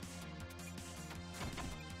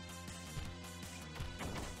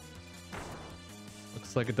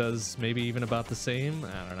 Looks like it does maybe even about the same.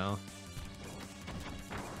 I don't know.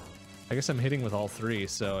 I guess I'm hitting with all three,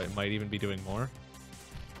 so it might even be doing more.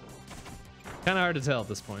 Kind of hard to tell at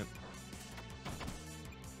this point.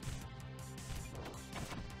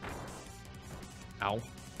 Ow.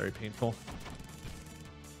 Very painful.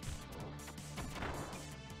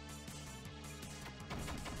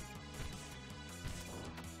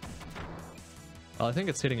 Well, I think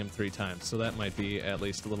it's hitting him 3 times, so that might be at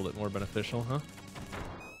least a little bit more beneficial, huh?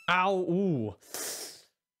 Ow! Ooh!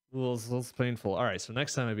 Ooh, it's painful. Alright, so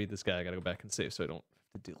next time I beat this guy, I gotta go back and save so I don't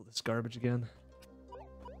have to deal with this garbage again.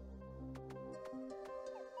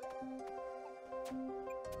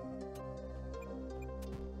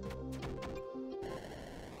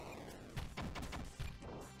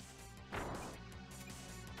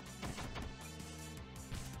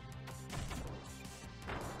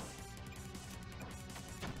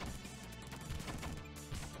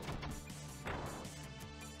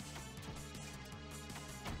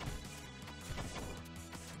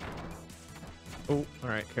 Oh,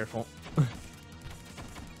 alright, careful.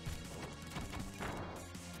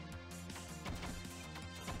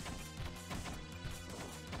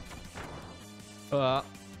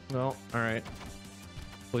 No, alright.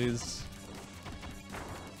 Please.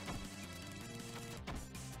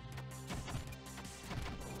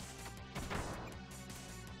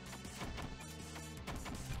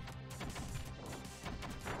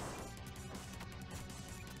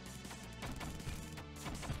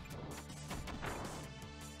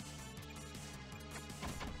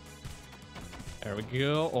 There we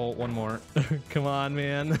go. Oh, one more. Come on,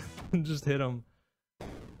 man. Just hit him.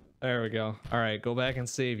 There we go. Alright, go back and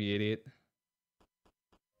save, you idiot.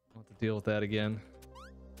 I'll have to deal with that again.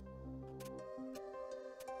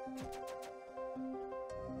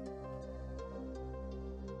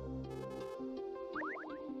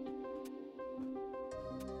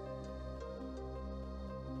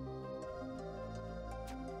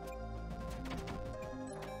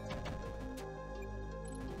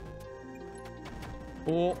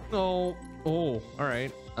 Oh, no. Oh,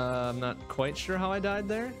 alright. I'm not quite sure how I died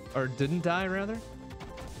there. Or didn't die, rather.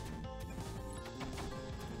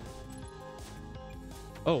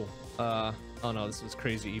 Oh, oh no, this was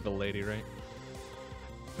crazy evil lady, right?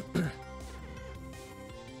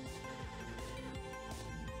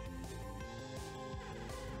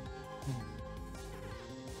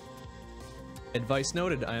 Advice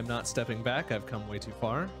noted, I am not stepping back. I've come way too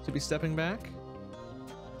far to be stepping back.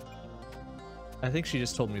 I think she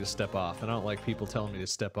just told me to step off. I don't like people telling me to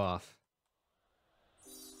step off.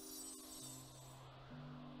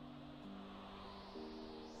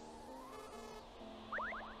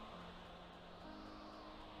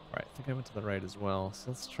 Alright, I think I went to the right as well. So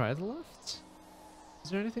let's try the left. Is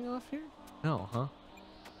there anything off here? No, huh?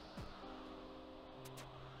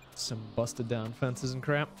 Some busted down fences and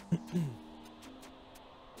crap.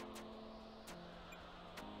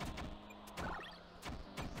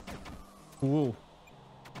 Whoa.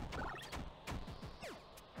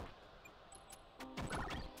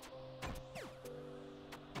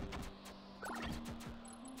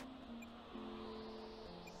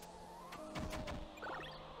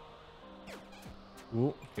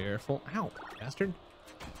 Whoa, careful. Ow, bastard.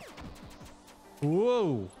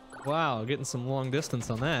 Whoa. Wow, getting some long distance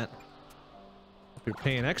on that. Hope you're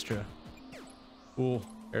paying extra. Whoa,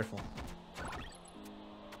 careful.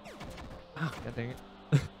 Ah, god dang it.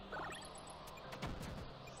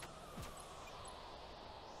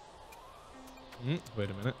 Wait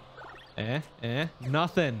a minute.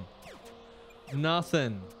 Nothing.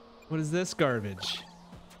 Nothing. What is this garbage?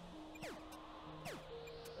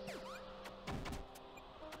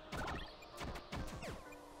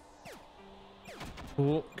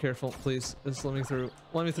 Oh, careful, please. Just let me through.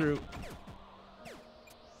 Let me through.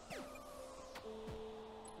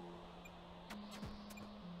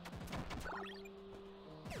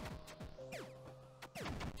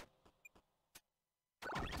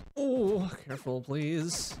 Oh, careful,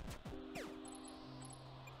 please.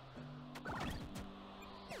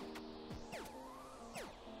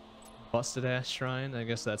 Busted ass shrine. I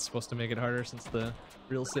guess that's supposed to make it harder since the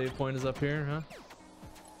real save point is up here, huh?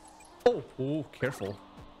 Oh, careful.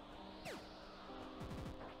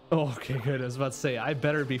 Oh, okay, good. I was about to say, I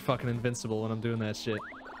better be fucking invincible when I'm doing that shit.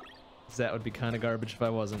 'Cause that would be kind of garbage if I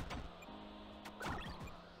wasn't.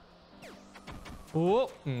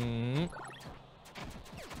 Oh,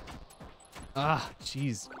 Ah,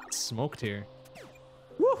 jeez. Smoked here.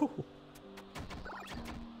 Woo!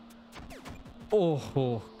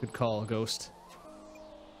 Oh, good call, Ghost.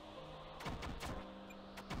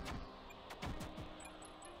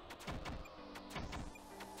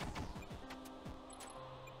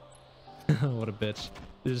 What a bitch.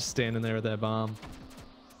 You're just standing there with that bomb.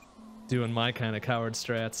 Doing my kind of coward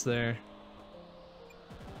strats there.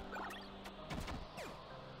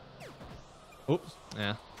 Oops.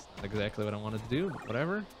 Yeah, that's not exactly what I wanted to do, but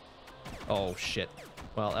whatever. Oh, shit.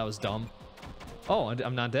 Well, that was dumb. Oh,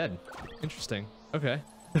 I'm not dead. Interesting. Okay.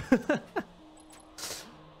 I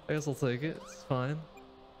guess I'll take it. It's fine.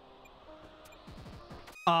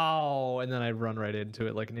 Oh, and then I run right into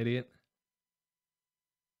it like an idiot.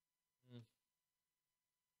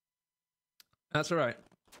 That's alright.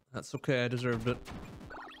 That's okay. I deserved it.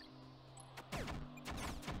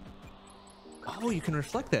 Oh, you can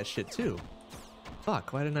reflect that shit too.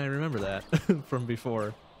 Fuck, why didn't I remember that from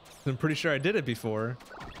before? I'm pretty sure I did it before.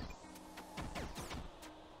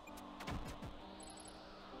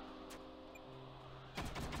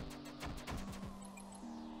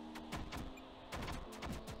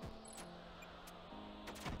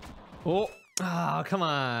 Oh, come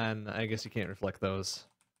on. I guess you can't reflect those.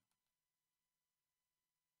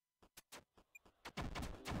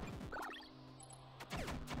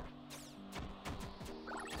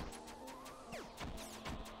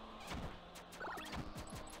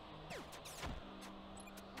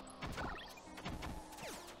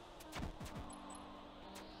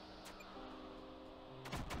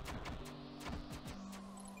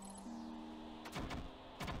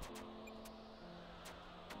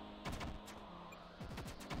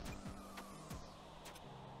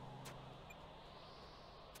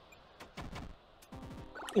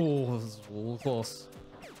 Oh, this is a little close.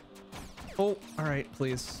 Oh, alright,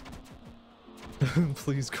 please.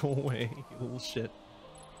 Please go away, you little shit.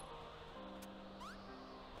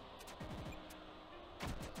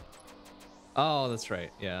 Oh, that's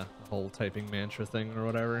right, yeah. The whole typing mantra thing or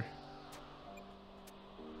whatever.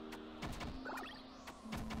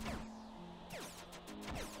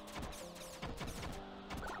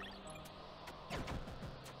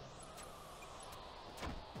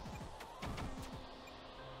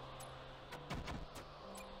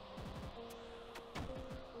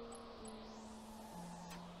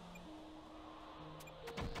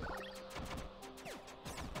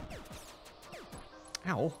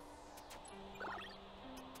 Ow.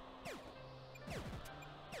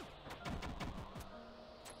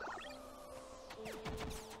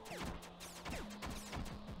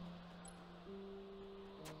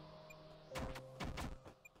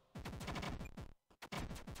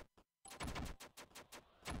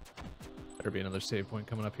 Better be another save point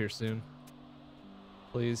coming up here soon.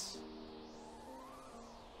 Please.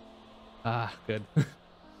 Ah, good.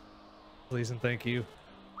 Please and thank you.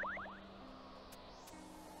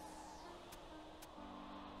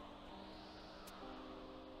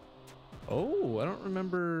 Oh, I don't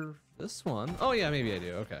remember this one. Oh yeah, maybe I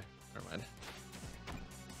do. Okay, never mind.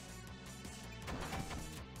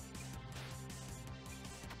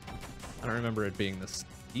 I don't remember it being this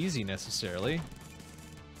easy necessarily.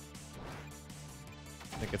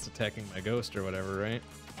 I think it's attacking my ghost or whatever, right?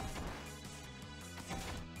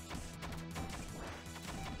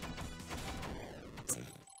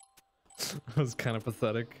 That was kind of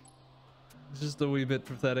pathetic. It's just a wee bit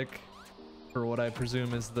pathetic for what I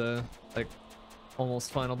presume is the, like,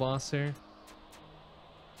 almost final boss here.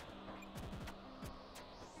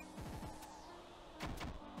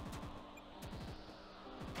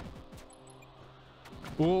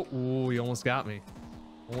 Ooh, ooh, he almost got me.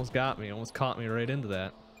 Almost got me. Almost caught me right into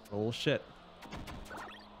that. Oh, shit.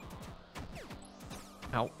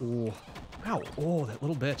 Ow. Ooh. Ow. Oh, that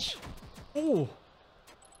little bitch. Oh.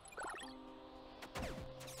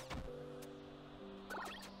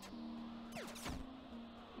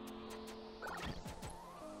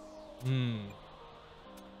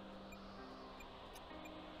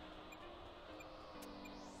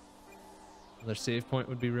 Another save point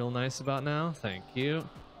would be real nice about now. Thank you.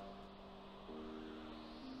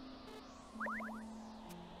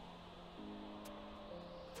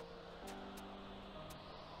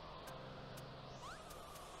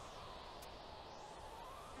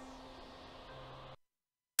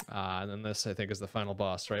 And then this, I think, is the final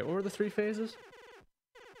boss, right? What were the 3 phases?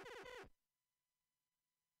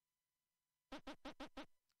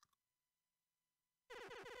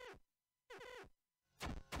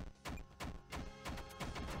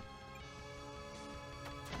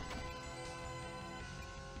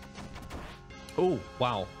 Oh,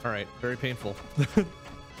 wow. All right. Very painful.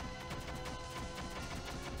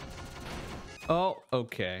 Oh,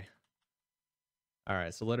 okay. All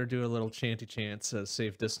right. So let her do a little chanty chant,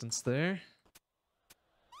 safe distance there.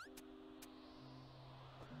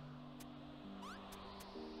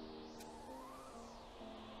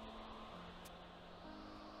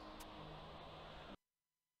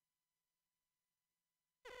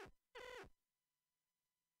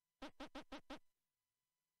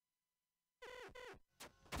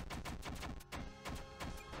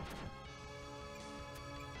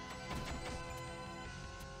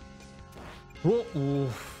 Whoa,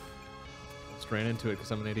 oof. Just ran into it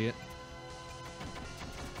because I'm an idiot.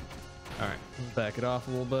 All right, back it off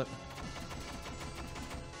a little bit.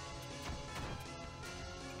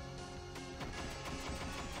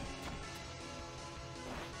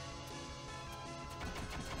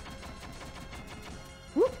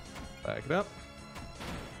 Whoop. Back it up.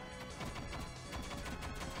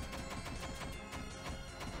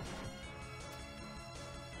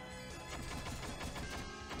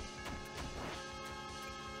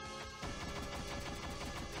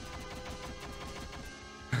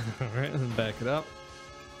 Alright, and then back it up.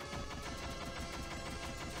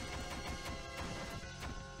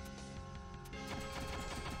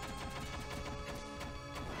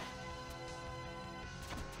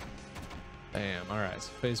 Bam, alright, so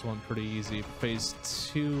phase 1 pretty easy. Phase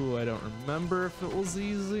 2, I don't remember if it was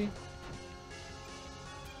easy.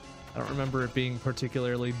 I don't remember it being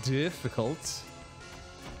particularly difficult.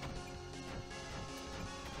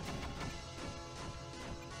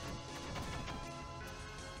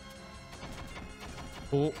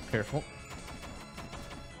 Oh, careful.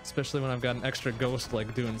 Especially when I've got an extra ghost,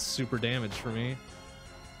 like, doing super damage for me.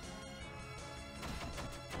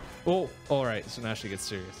 Oh, alright, so now she gets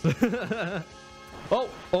serious. Oh,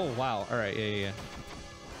 wow. Alright, yeah.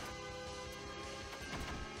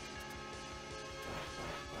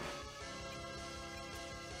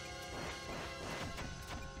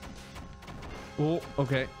 Oh,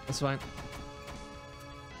 okay, that's fine.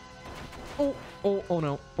 Oh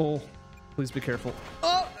no. Oh. Please be careful.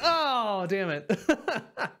 Oh, damn it.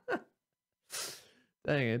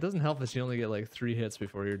 Dang, it doesn't help if you only get like 3 hits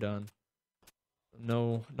before you're done.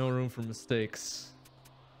 No room for mistakes.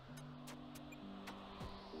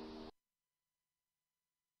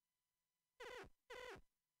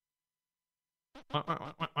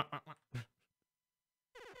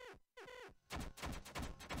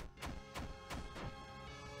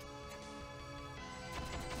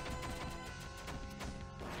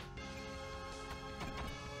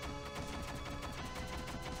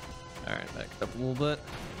 Alright, back it up a little bit.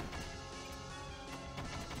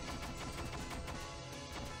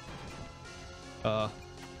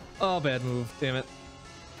 Oh, bad move. Damn it.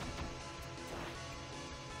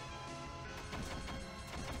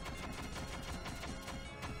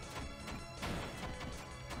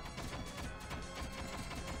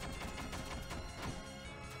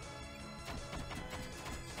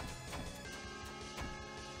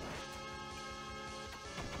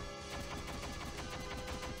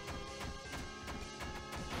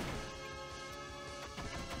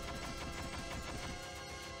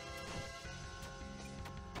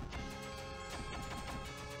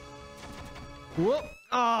 Whoop.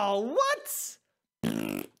 Oh, what?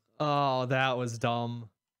 Oh, that was dumb.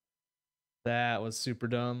 That was super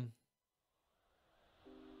dumb.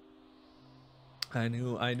 I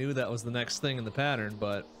knew that was the next thing in the pattern,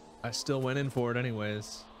 but I still went in for it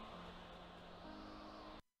anyways.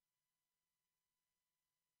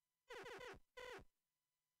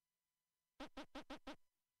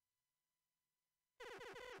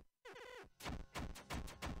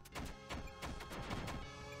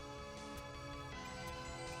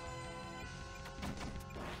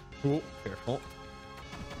 Oh, careful.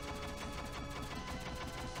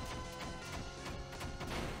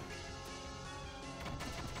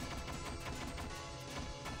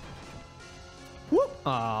 Whoop!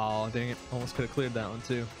 Oh, dang it. Almost could have cleared that one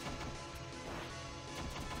too.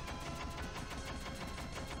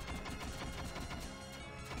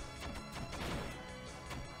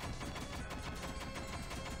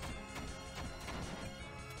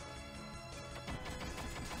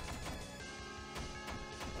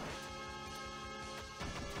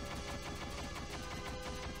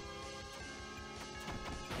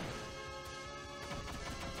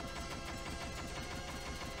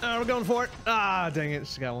 we're going for it. Ah, dang it.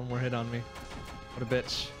 She got one more hit on me. What a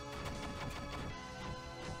bitch.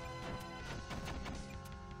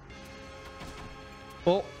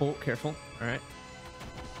 Oh, oh, careful. All right.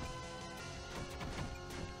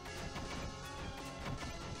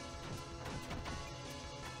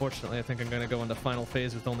 Fortunately, I think I'm going to go into final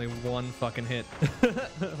phase with only one fucking hit,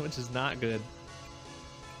 which is not good.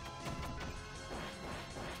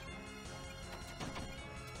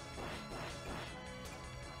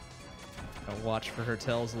 I'll watch for her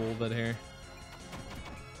tells a little bit here.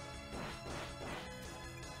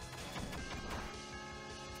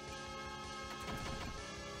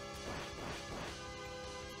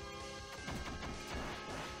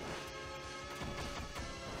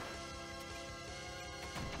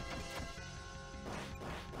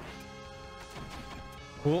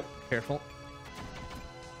 Cool. Careful.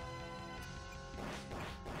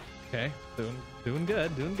 Okay. Doing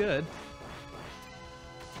good. Doing good.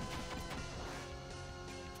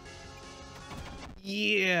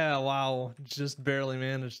 Yeah. Wow. Just barely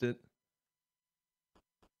managed it.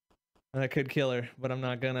 I could kill her, but I'm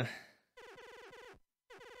not gonna.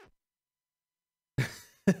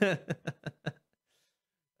 There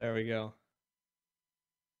we go.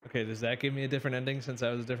 Okay, does that give me a different ending since I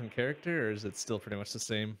was a different character, or is it still pretty much the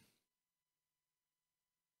same?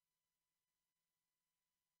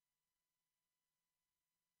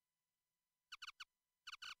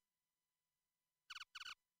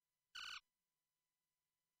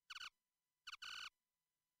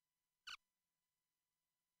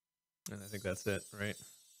 And I think that's it, right?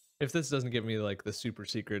 If this doesn't give me like the super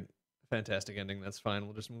secret fantastic ending, that's fine.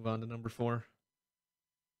 We'll just move on to number 4.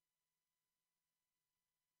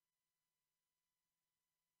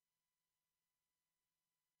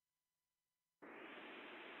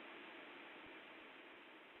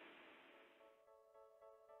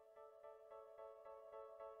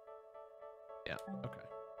 Yeah, okay.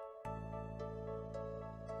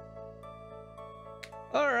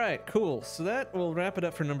 All right, cool. So that will wrap it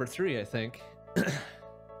up for number 3, I think.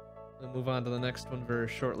 We'll move on to the next one very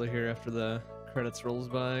shortly here after the credits rolls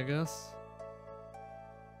by, I guess.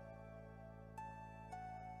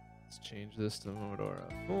 Let's change this to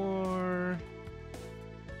Momodora 4.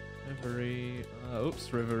 Reverie,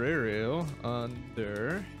 Reverie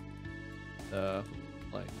under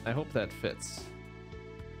light. I hope that fits.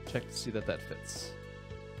 Check to see that that fits.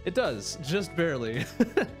 It does, just barely.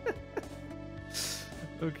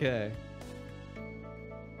 Okay.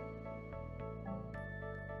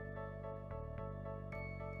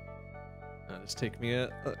 Just take me a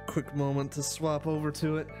quick moment to swap over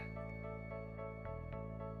to it.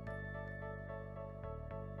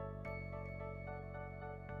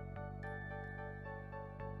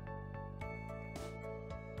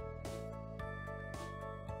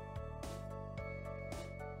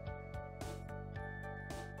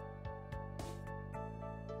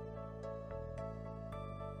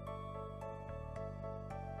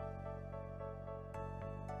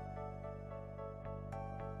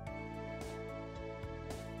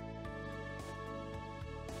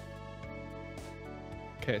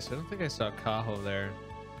 Okay, so I don't think I saw Kaho there.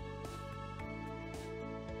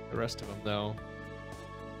 The rest of them, though.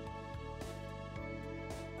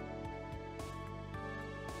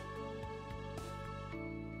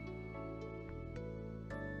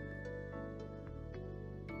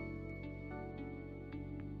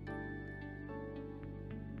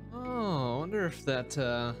 Oh, I wonder if that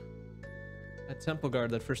temple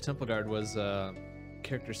guard, that first temple guard, was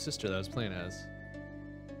character's sister that I was playing as.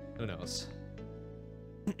 Who knows?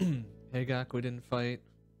 Hagak, we didn't fight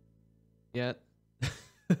yet.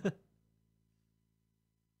 I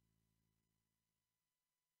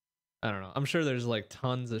don't know. I'm sure there's like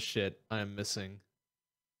tons of shit I'm missing.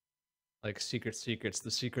 Like secrets,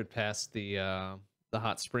 the secret past the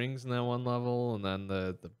hot springs in that one level, and then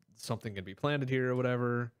the something can be planted here or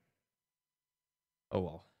whatever. Oh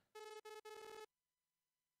well.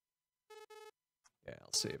 Yeah,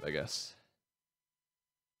 I'll save, I guess.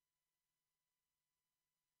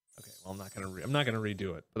 Okay, well, I'm not gonna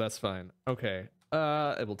redo it, but that's fine. Okay,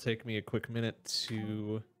 it will take me a quick minute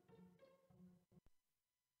to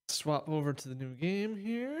swap over to the new game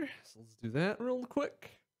here. So let's do that real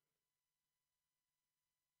quick.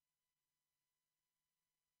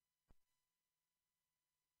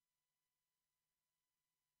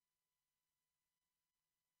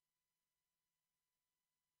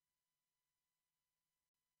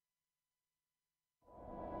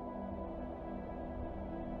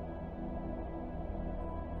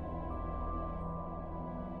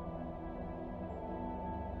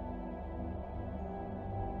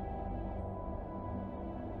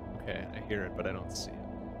 Okay, I hear it, but I don't see it.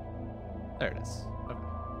 There it is. Okay.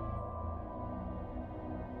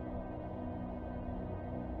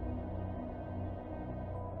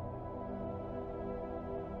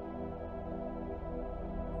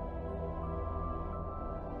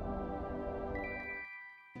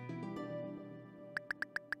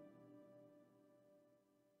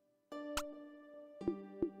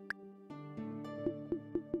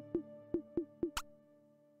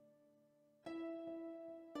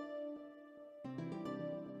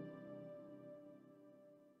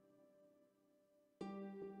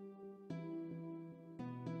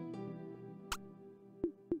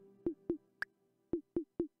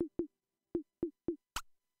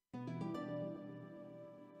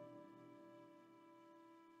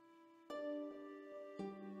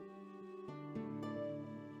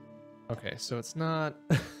 Okay, so it's not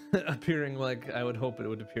appearing like I would hope it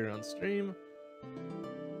would appear on stream.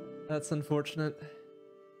 That's unfortunate.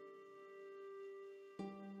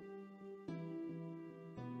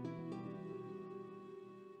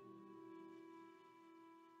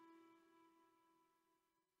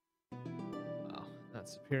 Wow,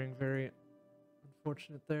 that's appearing very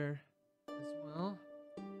unfortunate there as well.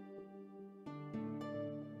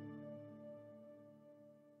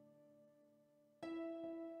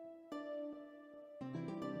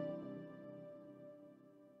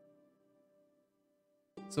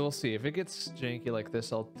 So we'll see. If it gets janky like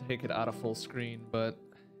this, I'll take it out of full screen, but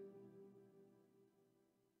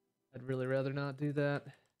I'd really rather not do that.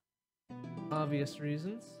 Obvious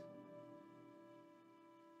reasons.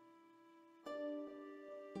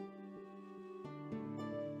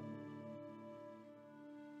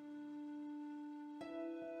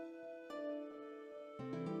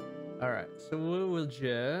 Alright, so we will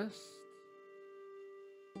just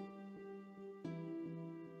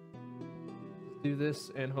do this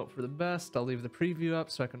and hope for the best. I'll leave the preview up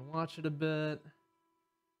so I can watch it a bit.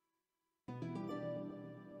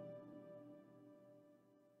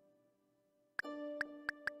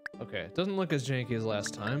 Okay, it doesn't look as janky as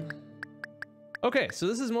last time. Okay, so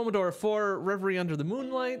this is Momodora 4, Reverie Under the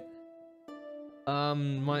Moonlight.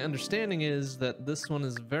 My understanding is that this one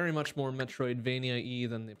is very much more Metroidvania-y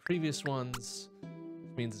than the previous ones,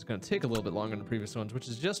 which means it's going to take a little bit longer than the previous ones, which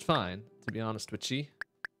is just fine, to be honest with you.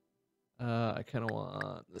 I kind of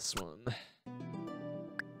want this one.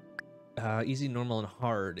 Easy, normal, and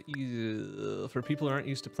hard. For people who aren't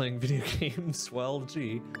used to playing video games, well,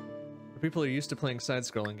 gee. For people who are used to playing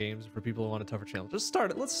side-scrolling games, for people who want a tougher challenge, let's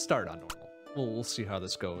start on normal. We'll see how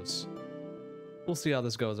this goes. We'll see how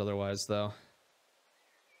this goes otherwise, though.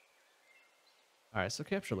 Alright, so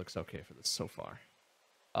capture looks okay for this so far.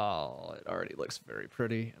 Oh, it already looks very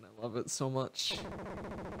pretty, and I love it so much.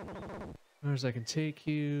 Where's I can take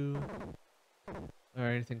you?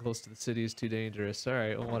 Alright, anything close to the city is too dangerous.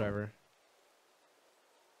 Alright, well, whatever.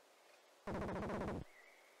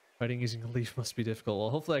 Fighting using a leaf must be difficult. Well,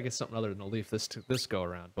 hopefully I get something other than a leaf this go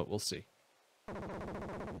around, but we'll see.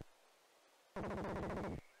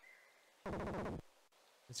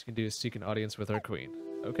 What you can do is seek an audience with our queen.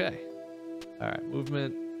 Okay. Alright,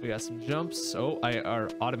 movement. We got some jumps. Oh, I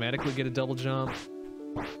automatically get a double jump.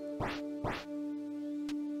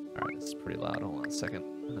 Alright, this is pretty loud. Hold on a second.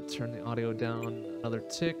 I'm gonna turn the audio down another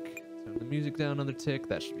tick. Turn the music down another tick.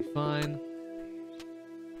 That should be fine.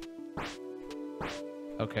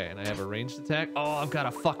 Okay, and I have a ranged attack. Oh, I've got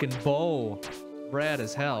a fucking bow. Rad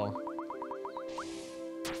as hell.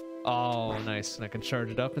 Oh, nice. And I can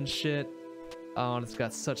charge it up and shit. Oh, and it's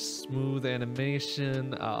got such smooth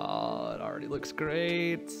animation. Oh, it already looks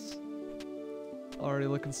great. Already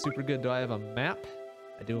looking super good. Do I have a map?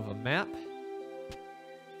 I do have a map.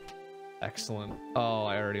 Excellent. Oh,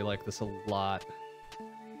 I already like this a lot.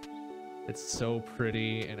 It's so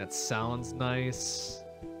pretty and it sounds nice.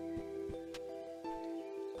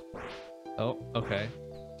 Oh, okay.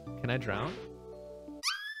 Can I drown?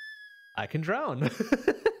 I can drown.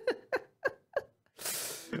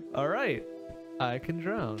 All right. I can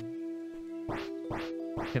drown.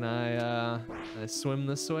 Can I swim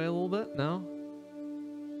this way a little bit? No?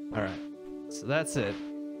 Alright. So that's it.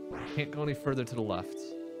 Can't go any further to the left.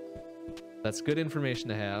 That's good information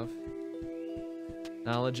to have.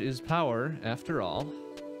 Knowledge is power, after all.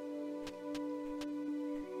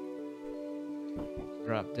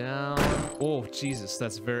 Drop down. Oh, Jesus,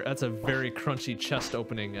 that's a very crunchy chest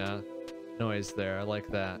opening noise there. I like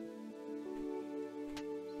that.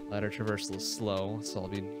 Ladder traversal is slow, so I'll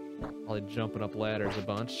be jumping up ladders a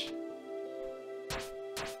bunch.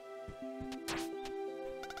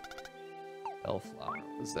 Bellflower,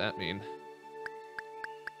 what does that mean?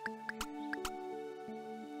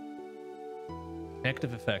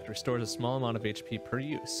 Active effect, restores a small amount of HP per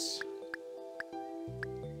use.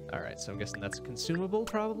 Alright. Alright, so I'm guessing that's consumable,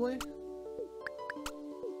 probably?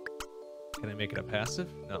 Can I make it a passive?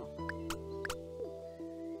 No.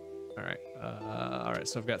 Alright,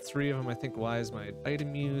 so I've got 3 of them. I think Y is my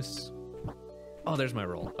item use. Oh, there's my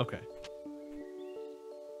roll. Okay.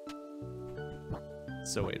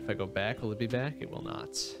 So wait, if I go back, will it be back? It will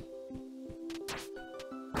not.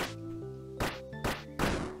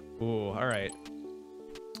 Ooh, alright.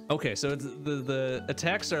 Okay, so it's, the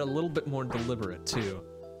attacks are a little bit more deliberate, too.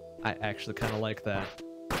 I actually kind of like that.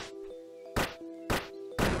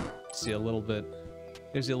 See a little bit,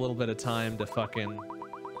 gives you a little bit of time to fucking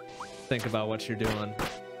think about what you're doing.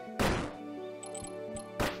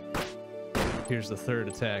 Here's the 3rd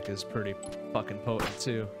attack, is pretty fucking potent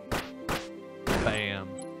too. Bam.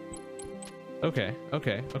 Okay,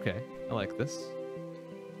 okay, okay. I like this.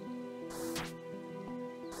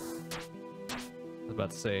 I was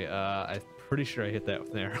about to say, I'm pretty sure I hit that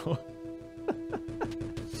with an arrow.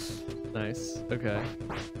 Nice, okay.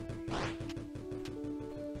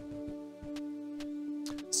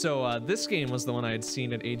 So this game was the one I had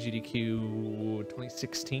seen at AGDQ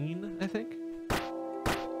 2016, I think.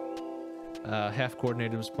 Half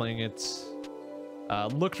Coordinated was playing it.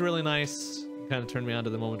 Looked really nice. Kind of turned me on to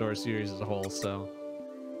the Momodora series as a whole, so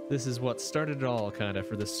this is what started it all, kind of,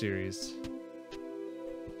 for this series.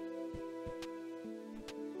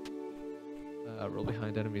 Roll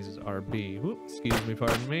behind enemies is RB. Whoop, excuse me,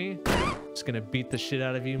 pardon me. Just gonna beat the shit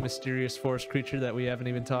out of you, mysterious forest creature that we haven't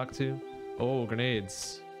even talked to. Oh,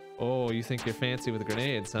 grenades. Oh, you think you're fancy with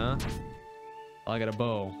grenades, huh? Well, I got a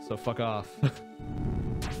bow, so fuck off.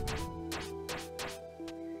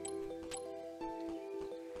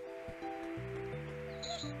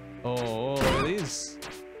 Oh, look at these.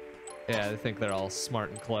 Yeah, I think they're all smart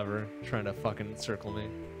and clever, trying to fucking circle me.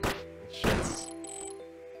 Shits.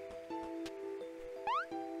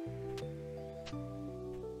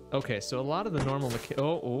 Okay, so a lot of the normal a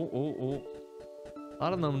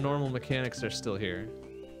lot of the normal mechanics are still here.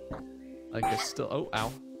 Like it's still, oh,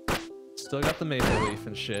 ow. Still got the maple leaf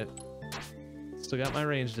and shit. Still got my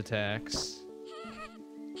ranged attacks.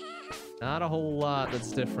 Not a whole lot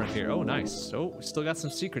that's different here. Oh, nice. Oh, we still got some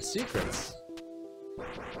secrets.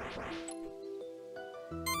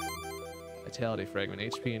 Vitality fragment,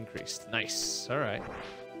 HP increased. Nice. All right.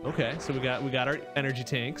 Okay, so we got our energy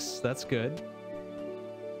tanks. That's good.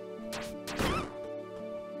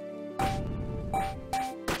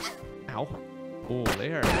 Ow. Oh,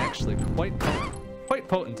 they are actually quite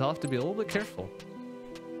potent. I'll have to be a little bit careful.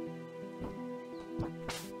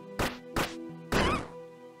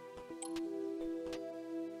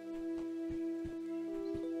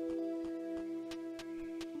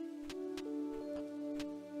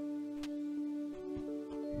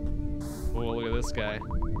 Oh, look at this guy.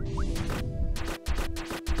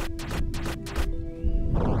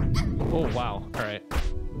 Oh, wow. All right.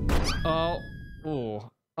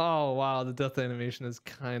 Oh, wow. The death animation is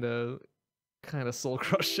kind of soul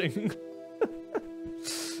crushing.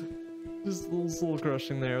 Just a little soul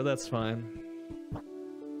crushing there. That's fine.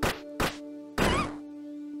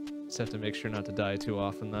 Just have to make sure not to die too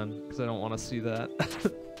often then, because I don't want to see that.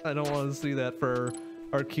 I don't want to see that for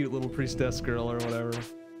our cute little priestess girl or whatever.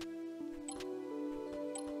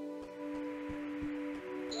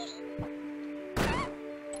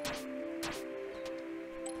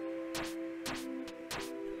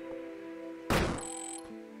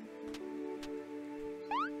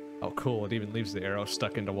 Oh, cool. It even leaves the arrow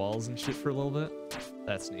stuck into walls and shit for a little bit.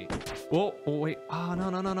 That's neat. Whoa, oh, wait. Oh,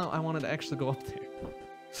 no. I wanted to actually go up there.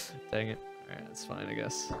 Dang it. Alright, that's fine, I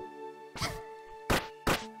guess.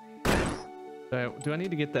 Do I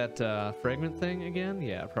need to get that fragment thing again?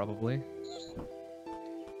 Yeah, probably.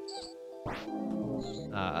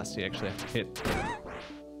 So you actually have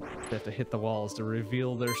to hit the walls to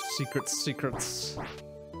reveal their secrets.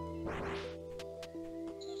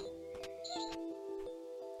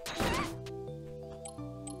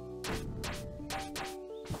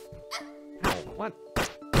 What?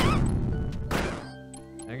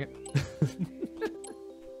 Dang it.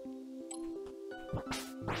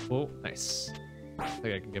 Oh, nice. I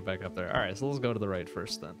think I can get back up there. Alright, so let's go to the right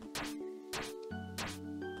first then.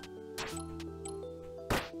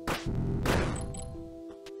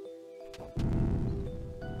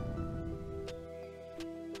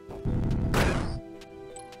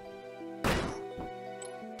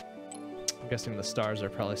 I'm guessing the stars are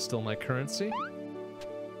probably still my currency.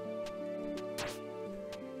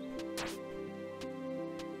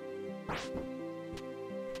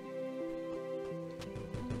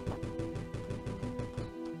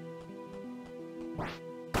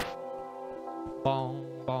 Bong,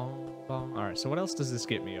 bong, bong. Alright, so what else does this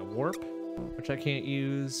get me? A warp? which I can't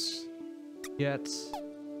use yet.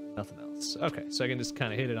 Nothing else. Okay, so I can just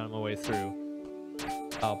kind of hit it on my way through.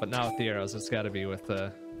 Oh, but now with the arrows, it's got to be with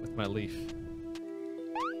my leaf.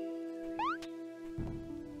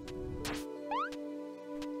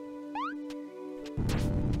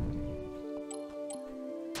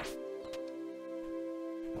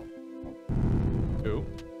 Ooh.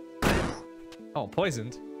 Oh,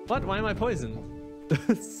 poisoned. What? Why am I poisoned?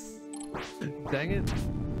 Dang it.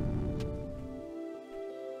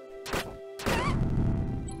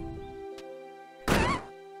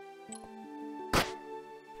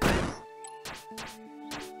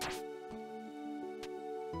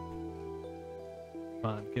 Come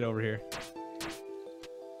on, get over here.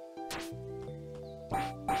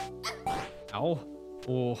 Ow.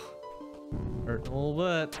 Oh. Hurt a little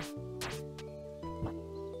bit.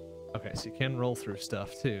 Okay, so you can roll through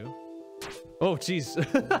stuff too. Oh, jeez.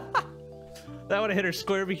 That would have hit her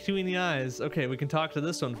square between the eyes. Okay, we can talk to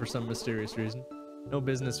this one for some mysterious reason. No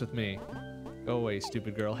business with me. Go away,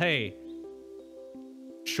 stupid girl. Hey.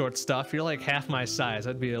 Short stuff, you're like half my size.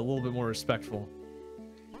 I'd be a little bit more respectful.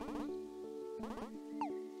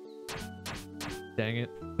 Dang it.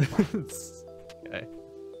 Okay.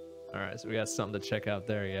 Alright, so we got something to check out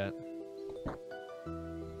there yet.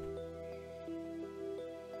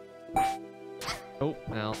 Oh,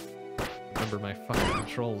 now. Remember my fucking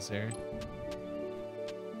controls here.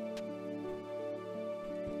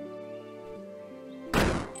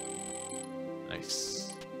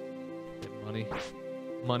 Nice. Get money.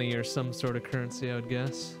 Money or some sort of currency, I would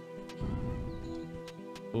guess.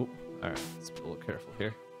 Oh, alright. Let's be a little careful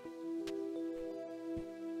here.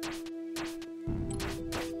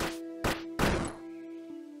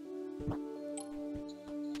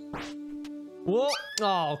 Whoa!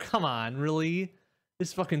 Oh, come on, really?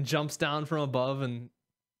 This fucking jumps down from above and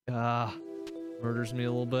murders me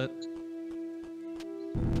a little bit.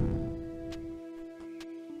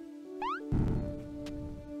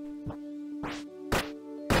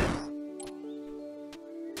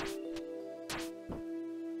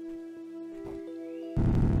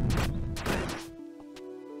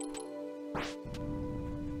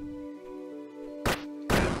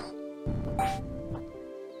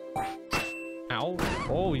 Ow.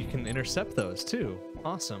 Oh, you can intercept those too.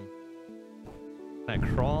 Awesome. Can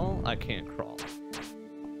I crawl? I can't crawl.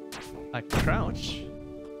 I can crouch.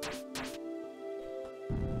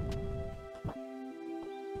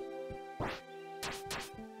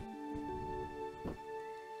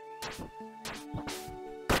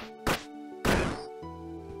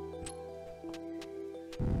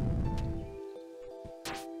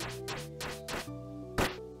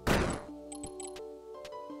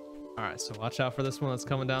 Alright, so watch out for this one that's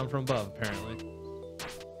coming down from above, apparently.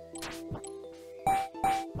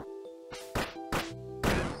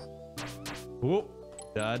 Whoop.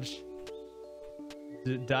 Dodge.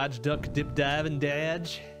 Dodge, duck, dip, dive, and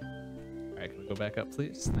dodge. Alright, can we go back up,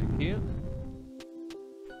 please? Thank you.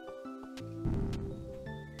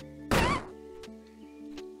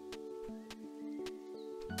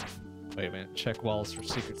 Wait a minute. Check walls for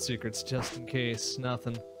secrets just in case.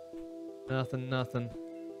 Nothing. Nothing.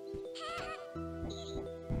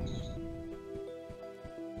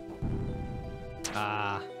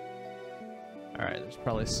 Ah. Alright, there's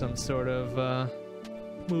probably some sort of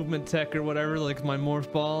movement tech or whatever, like my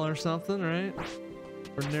morph ball or something, right?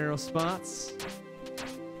 For narrow spots.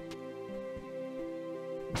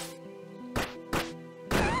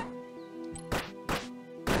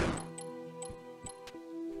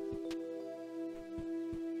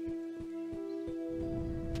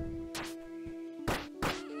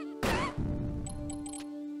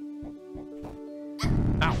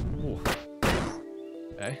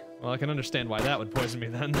 Well, I can understand why that would poison me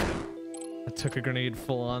then. I took a grenade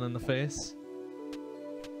full on in the face.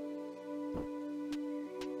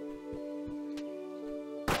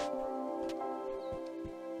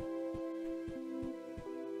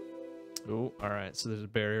 Oh, alright, so there's a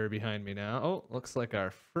barrier behind me now. Oh, looks like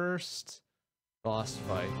our first boss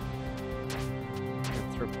fight.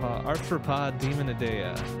 Arthropod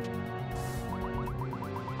Demonidea.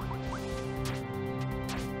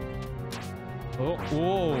 Oh,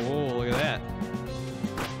 whoa, look at that.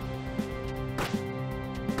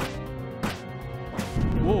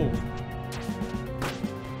 Whoa.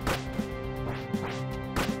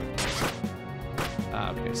 Ah,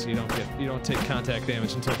 okay, so you don't take contact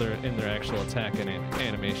damage until they're in their actual attack and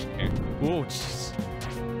animation here. Whoa, jeez.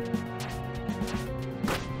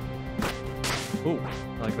 Oh,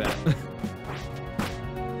 I like that.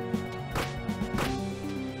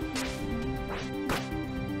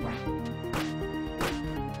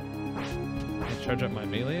 charge up my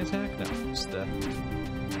melee attack? No,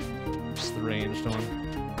 just the ranged one.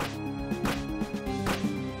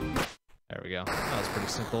 There we go. That was pretty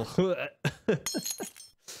simple.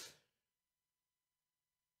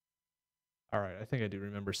 Alright, I think I do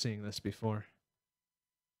remember seeing this before.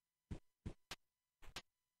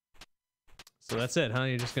 So that's it, huh?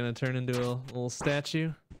 You're just gonna turn into a little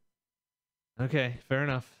statue? Okay, fair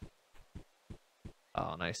enough.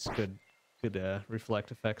 Oh, nice. Good reflect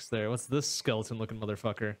effects there. What's this skeleton-looking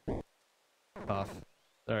motherfucker? Off.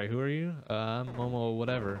 Sorry, who are you? Momo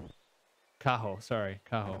whatever. Kaho, sorry,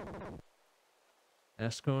 Kaho.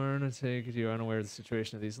 Escorn, I take it you're unaware of the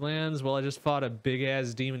situation of these lands. Well, I just fought a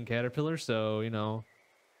big-ass demon caterpillar, so, you know,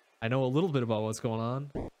 I know a little bit about what's going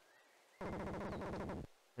on.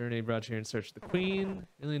 Reverie brought you here in search of the queen.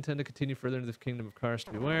 Really intend to continue further into the kingdom of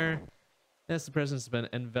Karst. Beware. Yes, the presence has been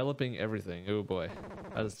enveloping everything. Oh boy,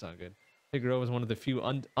 that doesn't sound good. Big Grove was one of the few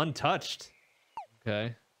untouched.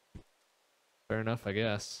 Okay. Fair enough, I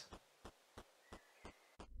guess.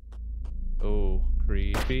 Oh,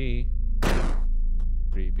 creepy.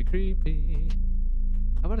 Creepy, creepy.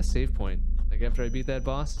 How about a save point? Like after I beat that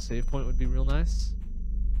boss, a save point would be real nice.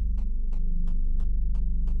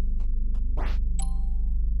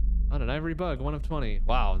 On an ivory bug, 1 of 20.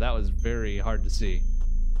 Wow, that was very hard to see.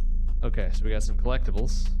 Okay, so we got some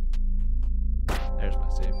collectibles. There's my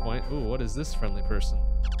save point. Ooh, what is this friendly person?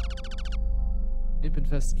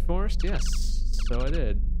 Imp-infested forest? Yes, so I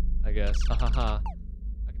did, I guess. Ha ha ha.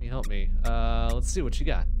 How can you help me? Let's see what you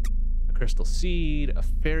got. A crystal seed, a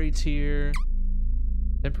fairy tear.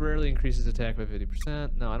 Temporarily increases attack by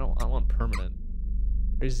 50%. No, I want permanent.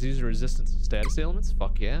 Raises user resistance to status ailments?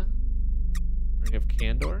 Fuck yeah. Ring of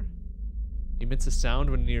Candor. Emits a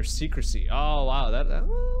sound when near secrecy. Oh wow, that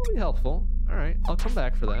will be helpful. Alright, I'll come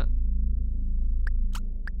back for that.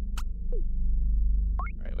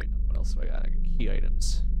 Alright, wait, what else do I got? I got key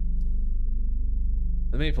items.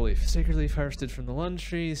 The maple leaf. Sacred leaf harvested from the lund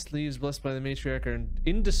tree. Leaves blessed by the matriarch are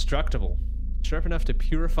indestructible. Sharp enough to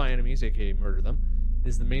purify enemies, aka murder them. It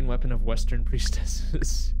is the main weapon of Western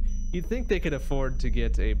priestesses. You'd think they could afford to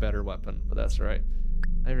get a better weapon, but that's right.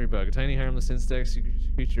 Ivory bug, a tiny harmless insect.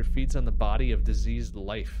 Creature feeds on the body of diseased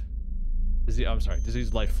life.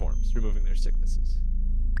 Diseased life forms, removing their sicknesses.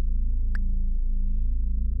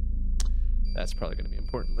 That's probably going to be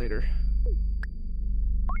important later.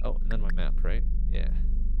 Oh, and then my map, right? Yeah.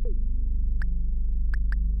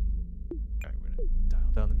 Alright, we're gonna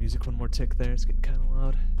dial down the music one more tick there. It's getting kind of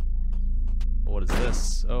loud. Oh, what is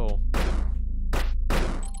this? Oh.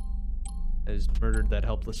 I just murdered that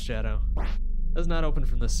helpless shadow. Does not open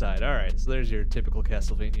from this side. Alright, so there's your typical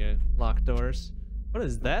Castlevania locked doors. What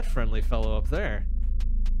is that friendly fellow up there?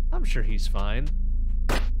 I'm sure he's fine.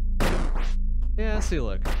 Yeah, see,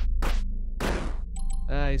 look.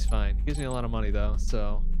 He's fine. He gives me a lot of money, though,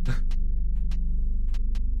 so...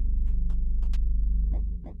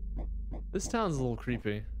 This town's a little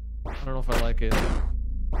creepy. I don't know if I like it.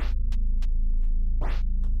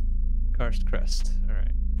 Karst Crest.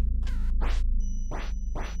 Alright.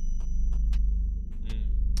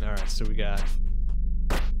 Alright, so we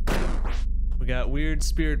got weird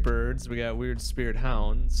spirit birds, we got weird spirit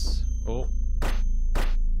hounds. Oh.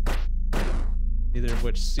 Neither of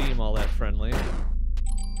which seem all that friendly.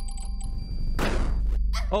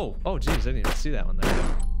 Oh, geez, I didn't even see that one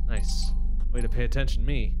there. Nice. Way to pay attention,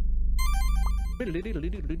 me.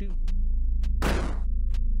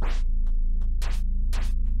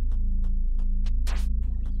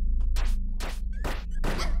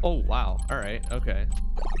 Oh, wow. Alright, okay.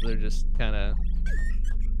 They're just kind of...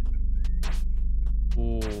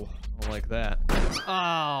 Ooh, I don't like that.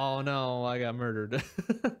 Oh, no, I got murdered.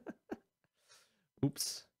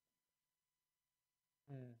 Oops.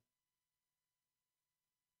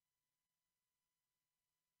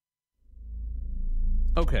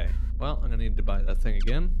 Okay, well, I'm gonna need to buy that thing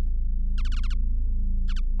again.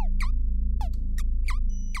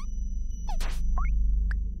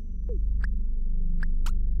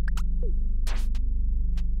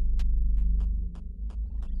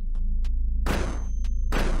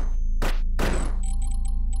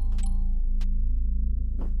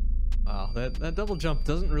 That double jump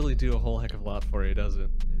doesn't really do a whole heck of a lot for you, does it?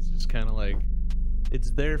 It's just kind of like,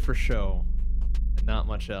 it's there for show, and not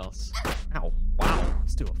much else. Ow, wow,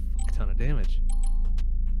 let's do a fuck ton of damage.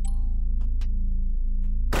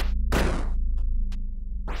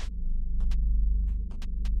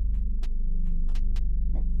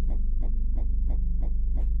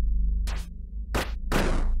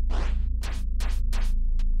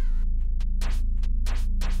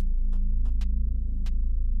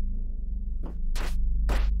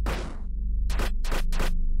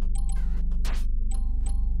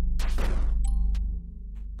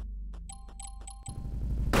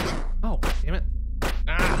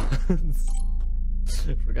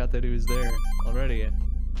 forgot that he was there already. I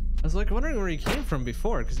was like wondering where he came from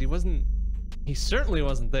before, because he certainly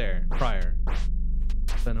wasn't there prior.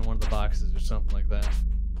 Been in one of the boxes or something like that.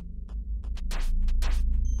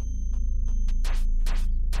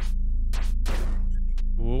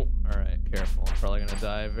 Ooh, alright, careful. I'm probably gonna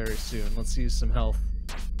die very soon. Let's use some health.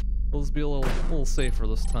 Let's be a little safer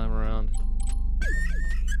this time around.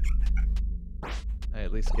 I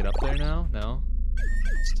at least get up there now? No?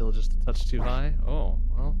 Still just a touch too high? Oh,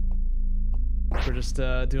 well. We're just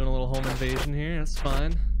doing a little home invasion here, that's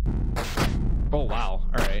fine. Oh wow,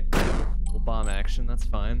 alright. Little bomb action, that's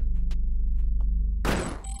fine.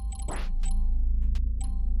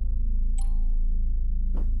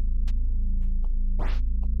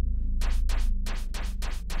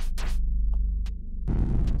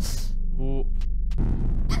 Ooh.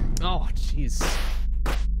 Oh, jeez.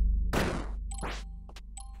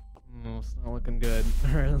 Oh, it's not looking good.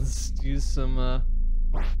 Alright, let's use some,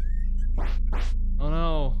 Oh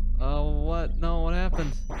no. Oh, what? No, what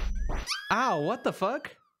happened? Ow, what the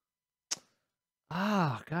fuck?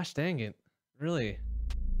 Ah, gosh dang it. Really?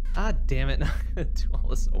 Ah, damn it. I'm gonna do all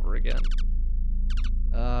this over again.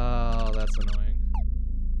 Oh, that's annoying.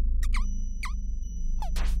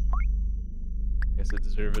 Guess I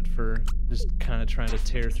deserve it for just kind of trying to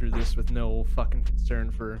tear through this with no fucking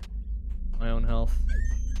concern for my own health.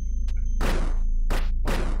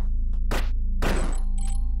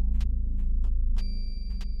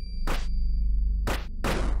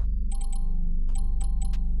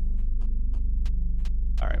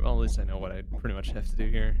 Alright, well at least I know what I pretty much have to do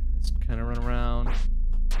here. Just kind of run around,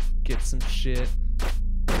 get some shit.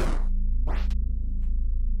 Alright,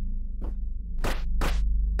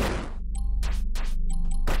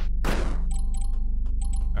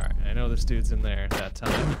 I know this dude's in there at that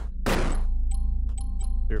time.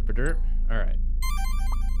 Derp-a-derp. Alright.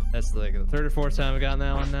 That's like the third or fourth time I've gotten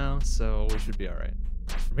that one now, so we should be alright.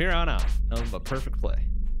 From here on out, nothing but perfect play.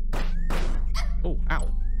 Oh,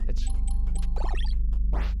 ow. Itch.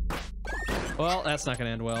 Well, that's not gonna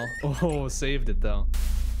end well. Oh, saved it though.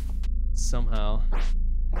 Somehow.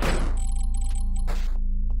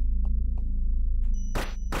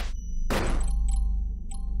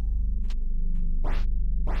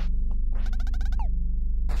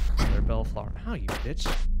 Another bellflower. Ow, you bitch.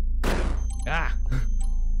 Ah!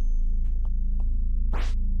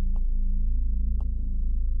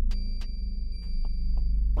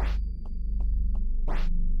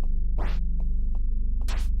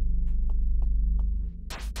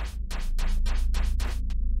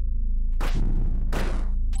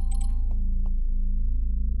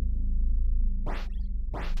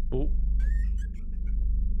 Oh.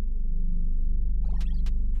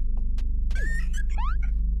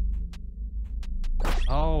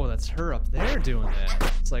 Oh, that's her up there doing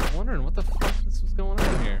that. It's like wondering what the fuck this was going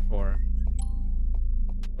on here for.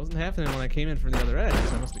 It wasn't happening when I came in from the other edge,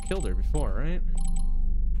 so I must have killed her before, right?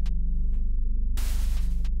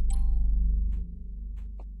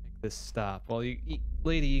 Make this stop. Well,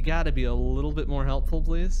 lady, you gotta be a little bit more helpful,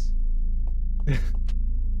 please.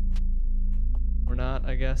 Or not,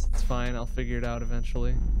 I guess. It's fine. I'll figure it out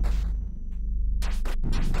eventually.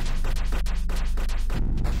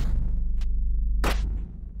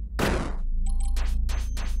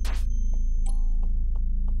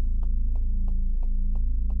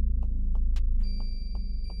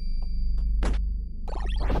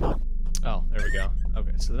 Oh, there we go.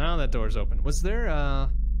 Okay, so now that door's open. Was there,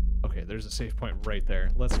 okay, there's a save point right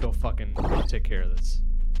there. Let's go fucking take care of this.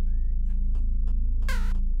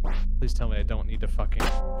 Please tell me I don't need to fucking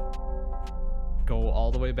go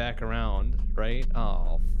all the way back around, right?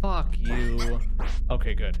 Oh, fuck you.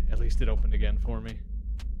 Okay, good. At least it opened again for me.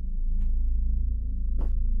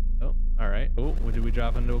 Oh, alright. Oh, did we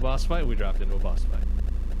drop into a boss fight? We dropped into a boss fight.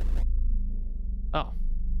 Oh.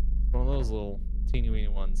 It's one of those little teeny-weeny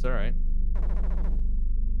ones. Alright.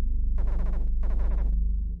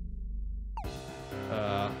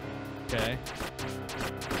 Okay.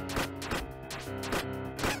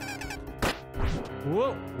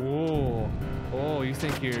 Whoa! Whoa! Oh, you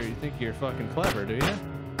think you're fucking clever, do you?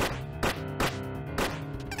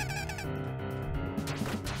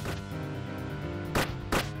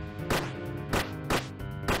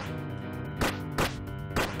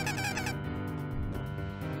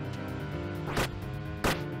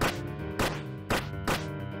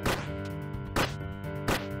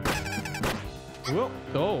 Whoa!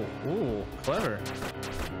 Oh! Ooh! Clever.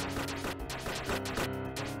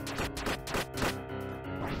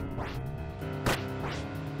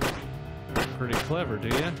 Pretty clever, do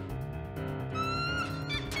you?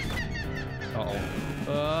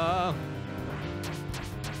 Uh-oh.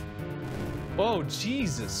 Oh,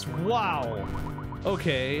 Jesus. Wow.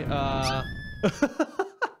 Okay, well,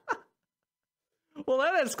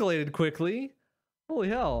 that escalated quickly. Holy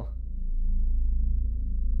hell.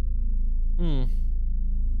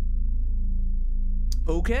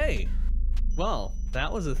 Okay. Well,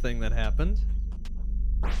 that was a thing that happened.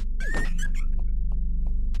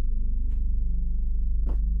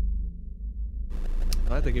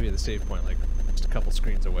 Glad they give you the save point, like, just a couple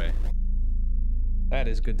screens away. That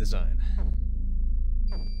is good design.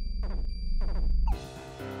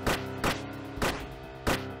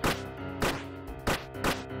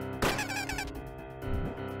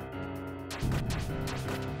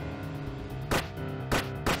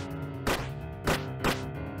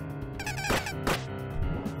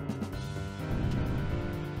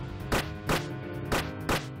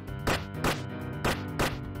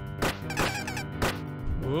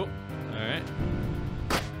 Whoop. Alright.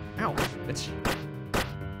 Ow, bitch.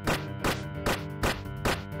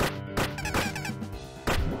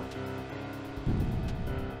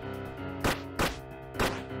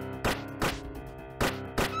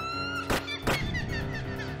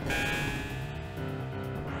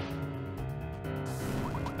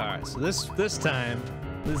 Alright, so this time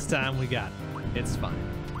we got it. It's fine.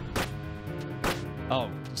 Oh,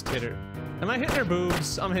 just hit her. Am I hitting her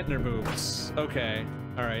boobs? I'm hitting her boobs. Okay.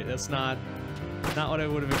 Alright, that's not what I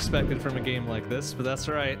would have expected from a game like this, but that's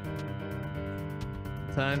alright.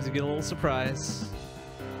 Sometimes you get a little surprise.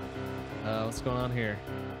 What's going on here?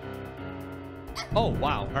 Oh,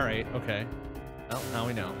 wow. Alright, okay. Well, now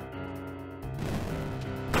we know.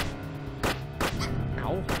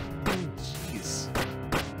 Ow. Jeez.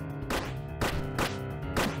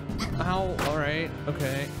 Ow. Alright,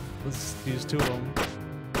 okay. Let's use two of them.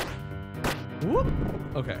 Whoop!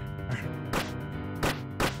 Okay.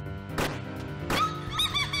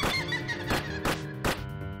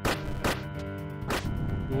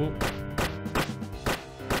 Whoop.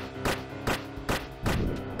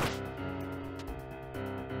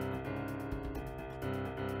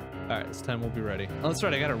 Alright, this time we'll be ready. Oh, that's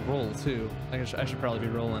right, I gotta roll too. I should probably be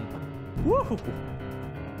rolling. Woo!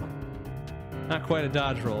 Not quite a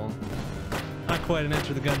dodge roll. Not quite an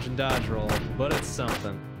enter the gungeon dodge roll, but it's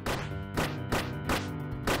something.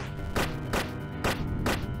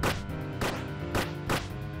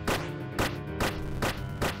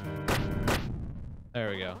 There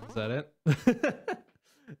we go. Is that it?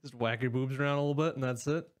 Just whack your boobs around a little bit and that's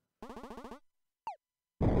it.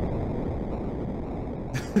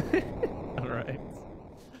 Alright.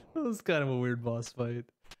 That was kind of a weird boss fight.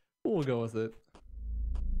 We'll go with it.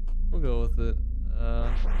 We'll go with it.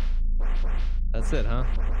 That's it, huh?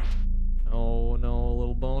 No, no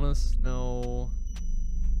little bonus? No.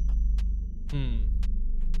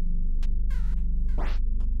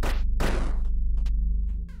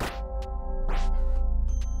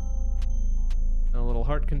 No little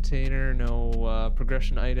heart container, no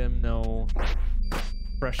progression item, no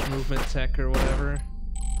fresh movement tech or whatever.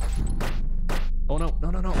 Oh no, no,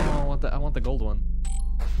 no, no! Oh, I want the gold one.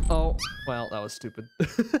 Oh, well, that was stupid.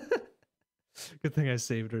 Good thing I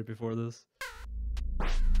saved right before this.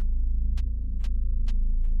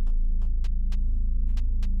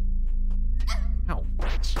 Ow.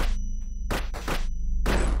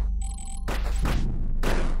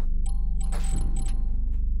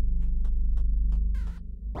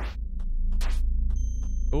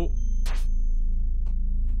 Oh.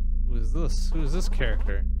 Who is this? Who is this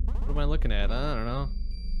character? What am I looking at? I don't know.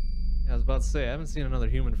 Yeah, I was about to say, I haven't seen another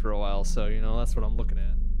human for a while, so, you know, that's what I'm looking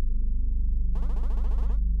at.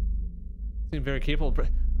 Seem very capable.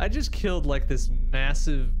 I just killed, like, this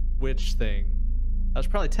massive witch thing. I was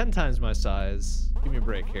probably 10 times my size. Give me a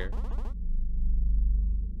break here.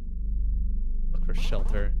 Look for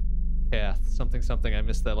shelter. Cath. Something, something. I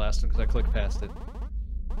missed that last one because I clicked past it.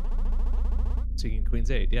 Seeking Queen's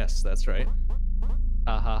Aid. Yes, that's right.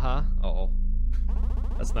 Ah ha ha. Uh-oh.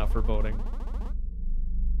 That's not foreboding.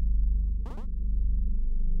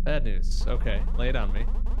 Bad news. Okay, lay it on me.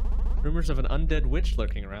 Rumors of an undead witch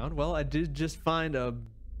lurking around. Well, I did just find a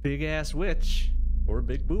big-ass witch. Or a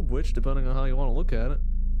big boob witch, depending on how you want to look at it.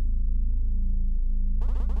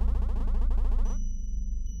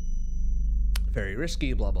 Very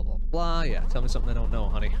risky, blah, blah, blah, blah. Yeah, tell me something I don't know,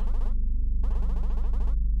 honey.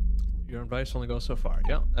 Your advice only goes so far.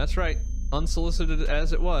 Yeah, that's right. Unsolicited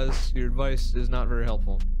as it was, your advice is not very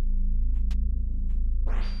helpful.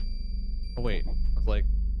 Oh, wait. I was like,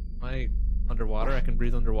 am I underwater? I can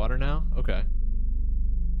breathe underwater now? Okay.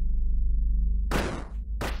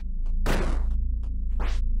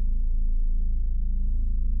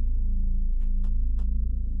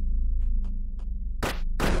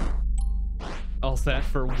 all that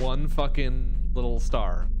for one fucking little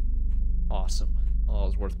star. Awesome. Well, it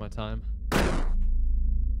was worth my time.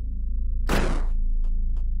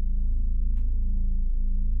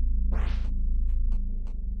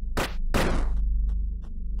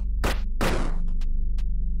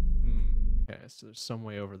 Okay, so there's some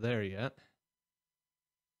way over there yet.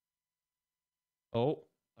 Oh,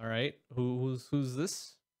 all right. Who's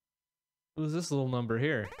this? Who's this little number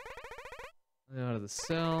here? Out of the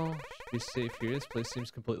cell. Should be safe here. This place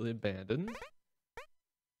seems completely abandoned.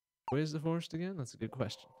 Where's the forest again? That's a good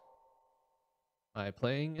question. Am I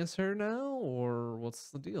playing as her now, or what's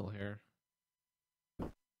the deal here?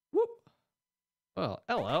 Whoop. Well,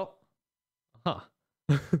 hello. Huh.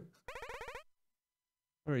 Who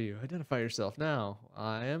are you? Identify yourself now.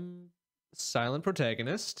 I am silent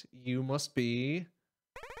protagonist. You must be...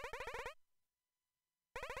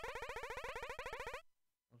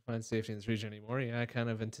 Find safety in this region anymore. Yeah, I kind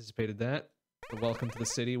of anticipated that. The welcome to the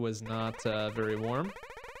city was not very warm.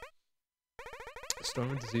 A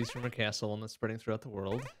storm of disease from a castle, and that's spreading throughout the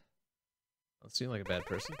world. Don't seem like a bad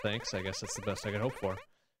person. Thanks. I guess that's the best I could hope for.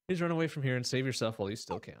 Please run away from here and save yourself while you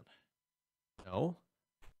still can. No.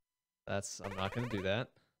 I'm not gonna do that.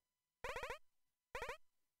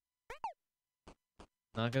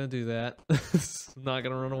 Not gonna do that. I'm not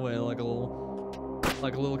gonna run away like a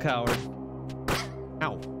little coward.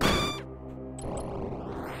 Ow.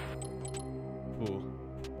 Ooh.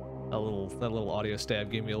 That little audio stab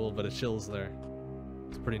gave me a little bit of chills there.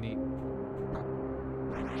 It's pretty neat.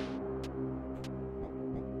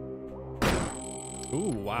 Ooh,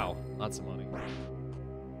 wow. Lots of money.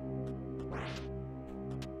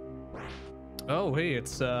 Oh, hey,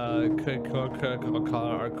 it's Archist?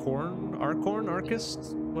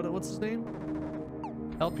 What's his name?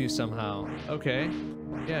 Help you somehow. Okay.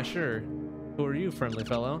 Yeah, sure. Who are you, friendly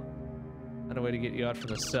fellow? Find a way to get you out from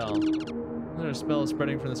the cell. There's a spell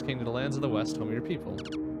spreading from this king to the lands of the west, home of your people.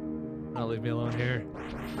 I'll leave me alone here.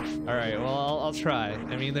 Alright, well, I'll try.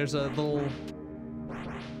 I mean, there's a little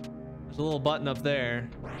button up there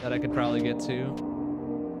that I could probably get to.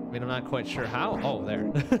 I mean, I'm not quite sure how. Oh,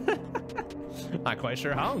 there. Not quite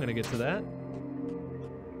sure how I'm gonna get to that.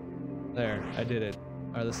 There, I did it.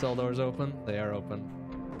 Are the cell doors open? They are open.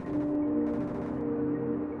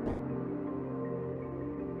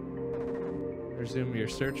 Resume your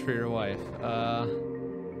search for your wife.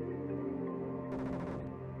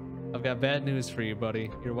 I've got bad news for you, buddy.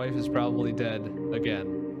 Your wife is probably dead again.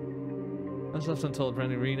 I was left untold, trying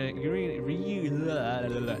to reunite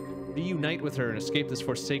with her and escape this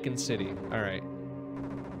forsaken city. All right.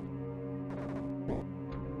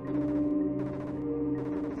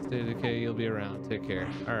 Stay okay. You'll be around. Take care.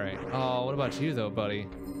 All right. Oh, what about you though, buddy?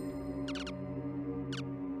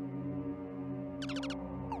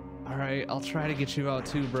 Alright, I'll try to get you out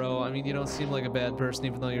too, bro. I mean, you don't seem like a bad person,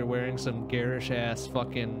 even though you're wearing some garish-ass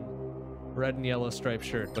fucking red and yellow striped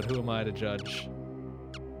shirt. But who am I to judge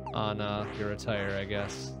on your attire, I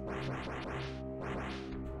guess?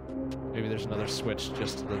 Maybe there's another switch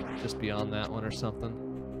just beyond that one or something.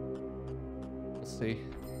 We'll see.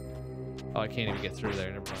 Oh, I can't even get through there.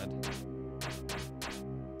 Never mind.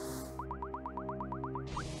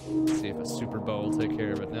 Let's see if a super bow will take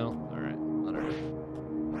care of it now. Alright, whatever.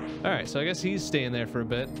 Alright, so I guess he's staying there for a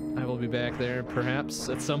bit. I will be back there, perhaps,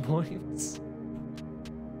 at some point.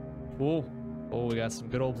 Whoa. Oh, we got some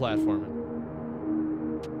good old platforming.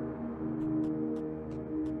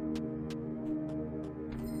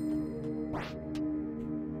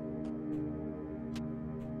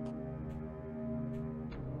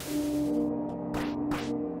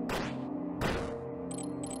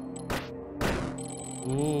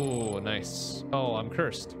 Ooh, nice. Oh, I'm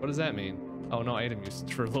cursed. What does that mean? Oh, no item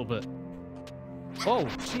usage for a little bit. Oh,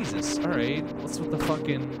 Jesus. Alright. What's with the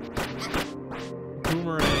fucking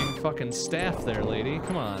boomerang fucking staff there, lady?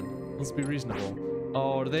 Come on. Let's be reasonable.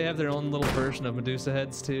 Oh, do they have their own little version of Medusa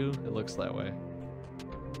heads, too? It looks that way.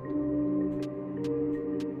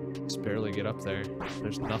 Just barely get up there.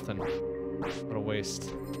 There's nothing. What a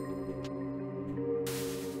waste.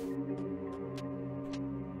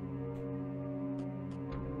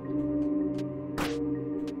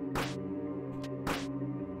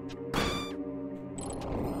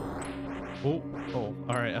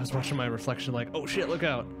 Alright, I was watching my reflection like, oh shit, look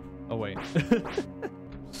out. Oh wait.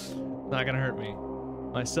 Not gonna hurt me.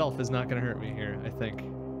 Myself is not gonna hurt me here, I think.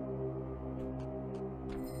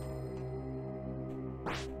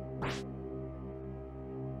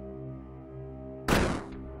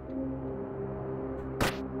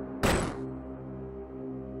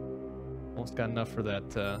 Almost got enough for that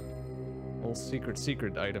old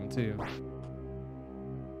secret item too.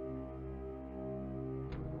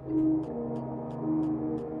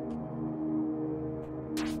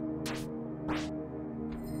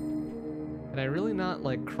 Can I really not,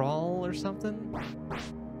 like, crawl or something?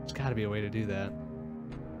 There's gotta be a way to do that.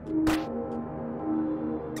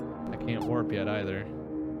 I can't warp yet either.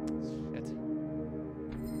 Shit.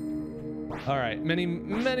 Alright,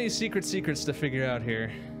 many secrets to figure out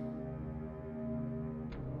here.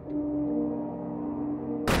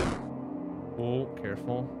 Oh,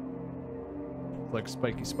 careful. Like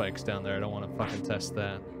spiky spikes down there. I don't want to fucking test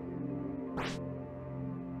that.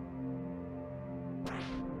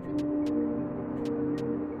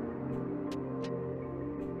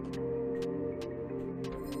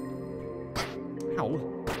 Ow.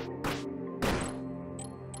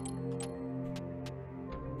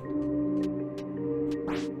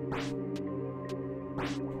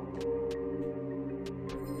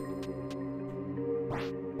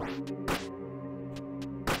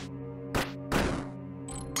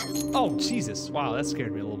 Oh, Jesus. Wow, that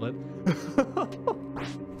scared me a little bit.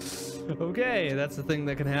 Okay, that's a thing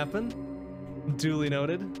that can happen. Duly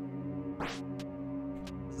noted.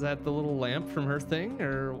 Is that the little lamp from her thing,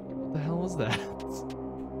 or what the hell was that?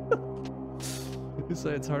 You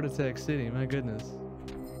say it's Heart Attack City, my goodness.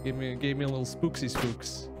 Gave me a little spooksy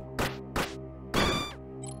spooks.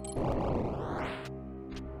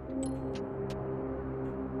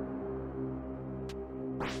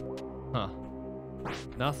 Huh.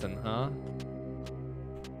 Nothing, huh?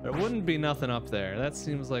 There wouldn't be nothing up there. That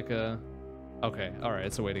seems like a... Okay, alright,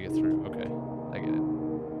 it's a way to get through. Okay, I get it.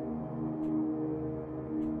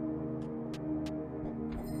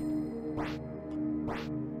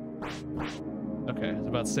 Okay, I was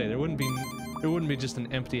about to say, there wouldn't be just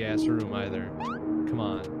an empty-ass room either. Come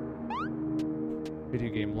on.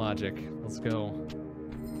 Video game logic. Let's go.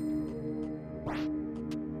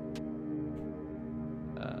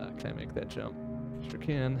 Can I make that jump? Sure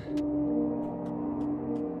can.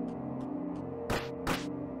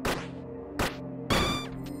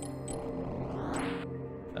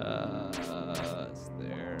 Is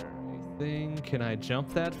there anything? Can I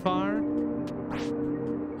jump that far?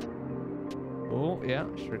 Oh, yeah,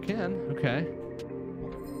 sure can. Okay.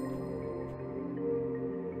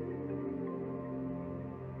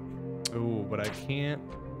 Oh, but I can't...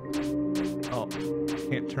 Oh, I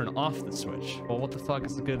can't turn off the switch. Well, what the fuck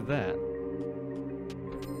is the good of that?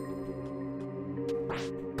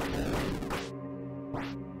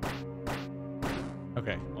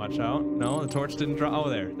 Okay, watch out. No, the torch didn't draw. Oh,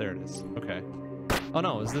 there it is. Okay. Oh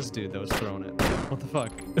no, it was this dude that was throwing it. What the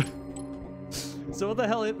fuck? So what the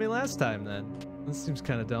hell hit me last time then? This seems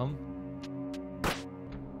kind of dumb.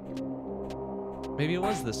 Maybe it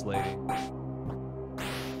was this lady.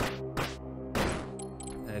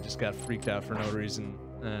 And I just got freaked out for no reason.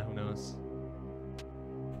 Who knows?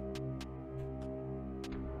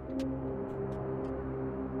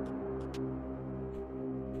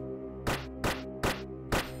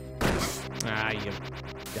 Ah, you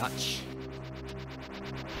Dutch.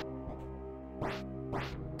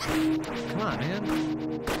 Come on, man.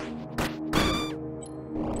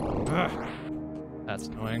 Ugh. That's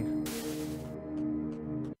annoying.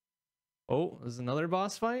 Oh, there's another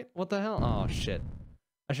boss fight? What the hell? Oh, shit.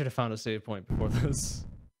 I should have found a save point before this.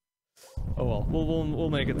 Oh well, we'll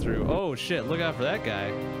make it through. Oh shit, look out for that guy.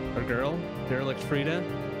 Or girl. Derelict Frida.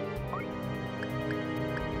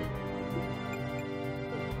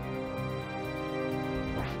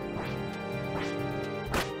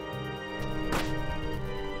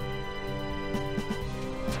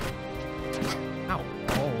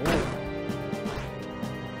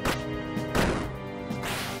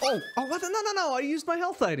 Oh, what? No, I used my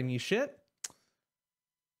health item, you shit.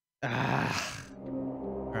 Ah.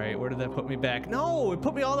 Alright, where did that put me back? No, it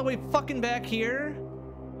put me all the way fucking back here.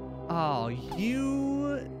 Oh,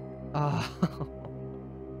 you... Oh.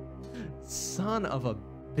 Son of a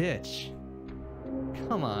bitch.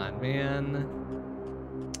 Come on, man.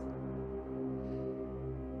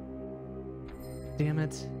 Damn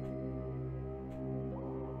it.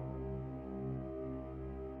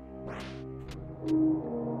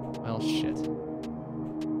 Well, shit.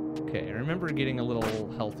 Okay, I remember getting a little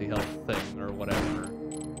healthy health thing or whatever.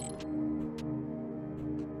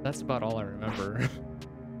 That's about all I remember.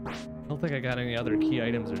 I don't think I got any other key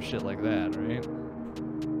items or shit like that, right?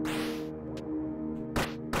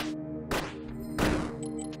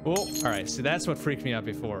 Oh, alright, see that's what freaked me out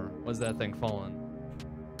before, was that thing falling.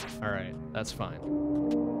 Alright, that's fine.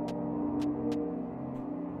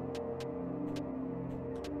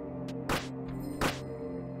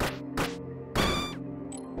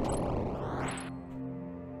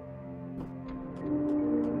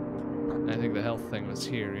 Thing was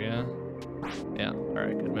here, yeah? Yeah,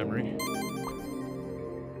 alright, good memory.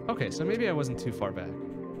 Okay, so maybe I wasn't too far back.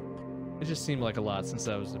 It just seemed like a lot since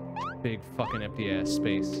that was a big fucking empty ass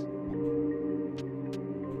space.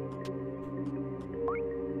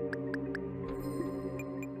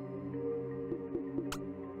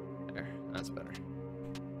 There, that's better.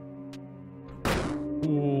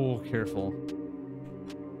 Ooh, careful.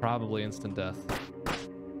 Probably instant death.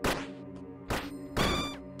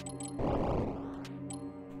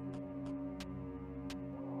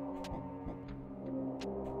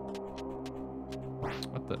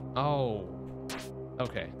 What the? Oh.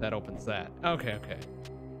 Okay, that opens that. Okay, okay.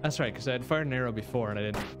 That's right, because I had fired an arrow before and I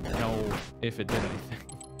didn't know if it did anything.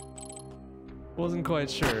 Wasn't quite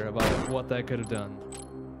sure about what that could have done.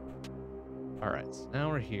 Alright, so now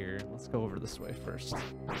we're here. Let's go over this way first.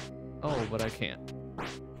 Oh, but I can't.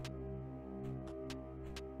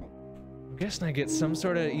 I'm guessing I get some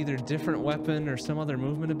sort of either different weapon or some other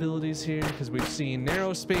movement abilities here, because we've seen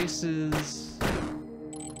narrow spaces.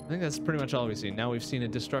 I think that's pretty much all we've seen. Now we've seen a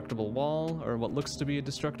destructible wall, or what looks to be a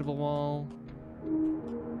destructible wall.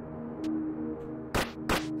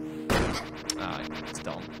 Ah, it's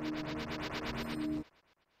dumb.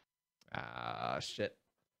 Ah, shit.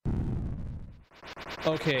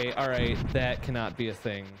 Okay, alright, that cannot be a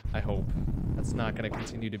thing, I hope. That's not gonna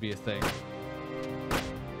continue to be a thing.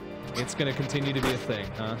 It's gonna continue to be a thing,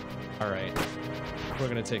 huh? Alright. We're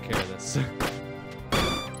gonna take care of this.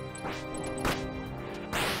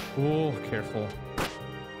 Oh, careful.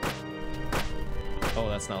 Oh,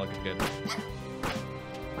 that's not looking good.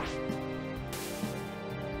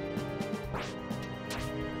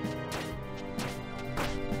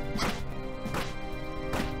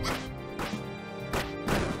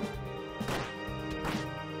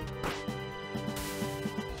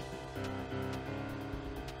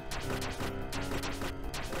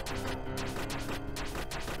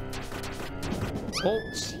 Oh,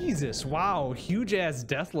 Jesus. Wow. Huge ass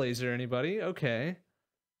death laser, anybody? Okay.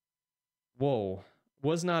 Whoa.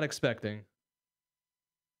 Was not expecting.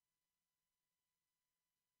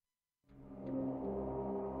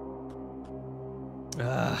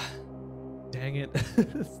 Ah. Dang it.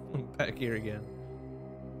 I'm back here again.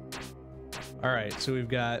 Alright, so we've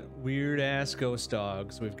got weird ass ghost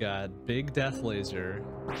dogs. We've got big death laser.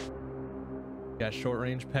 Got short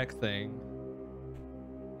range peck thing.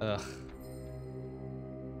 Ugh.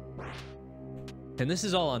 And this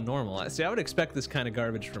is all on normal. See, I would expect this kind of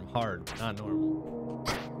garbage from hard, but not normal.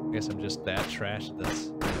 I guess I'm just that trash at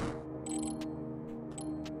this.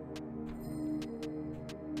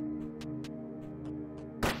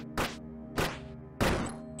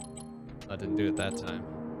 I didn't do it that time.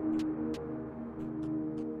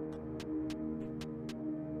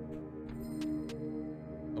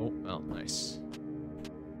 Oh, well, nice.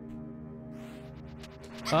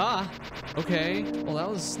 Ah, okay. Well, that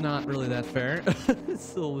was not really that fair.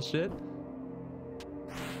 It's a little shit.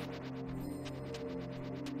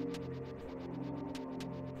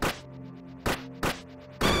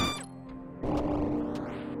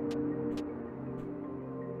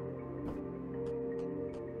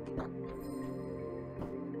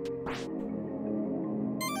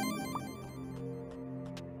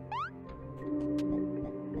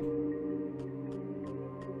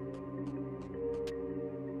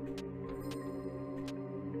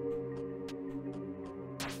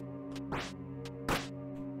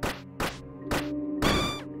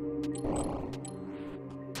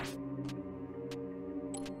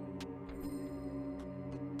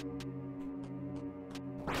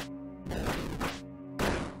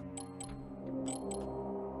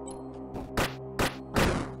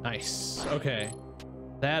 Nice. Okay.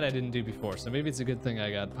 That I didn't do before, so maybe it's a good thing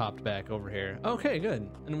I got popped back over here. Okay, good.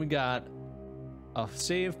 And we got a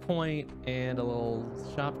save point and a little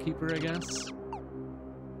shopkeeper, I guess.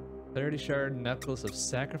 30 shard necklace of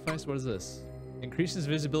sacrifice. What is this? Increases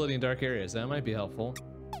visibility in dark areas. That might be helpful.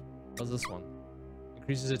 What's this one?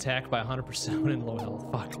 Increases attack by 100% when in low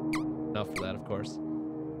health. Fuck. Enough for that, of course.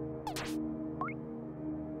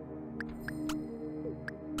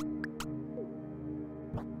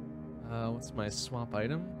 What's my swap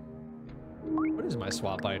item? What is my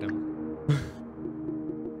swap item?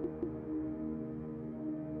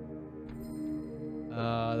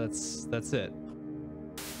 That's it.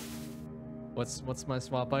 What's my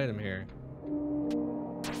swap item here?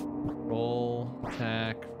 Roll,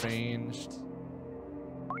 attack, ranged.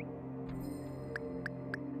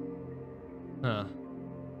 Huh.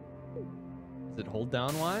 Is it hold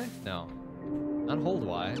down Y? No. Not hold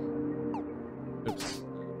Y. Oops.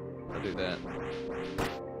 I'll do that.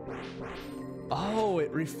 Oh, it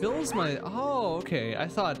refills my... Oh, okay. I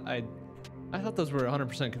thought those were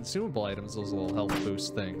 100% consumable items, those little health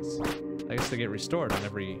boost things. I guess they get restored on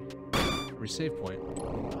every resave point.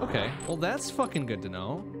 Okay, well that's fucking good to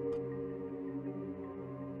know.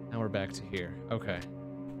 Now we're back to here. Okay.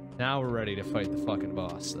 Now we're ready to fight the fucking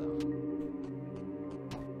boss, though.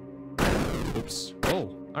 Oops.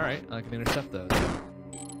 Oh, alright, I can intercept those.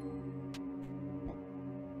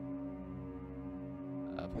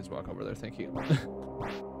 Please walk over there, thank you.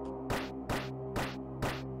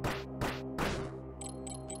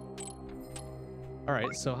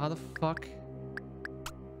 Alright, so how the fuck...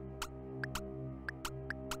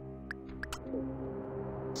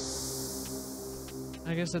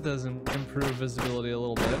 I guess it does improve visibility a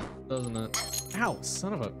little bit, doesn't it? Ow,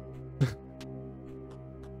 son of a...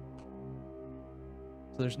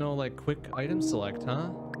 So there's no, like, quick item select, huh?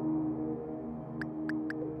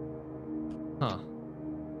 Huh.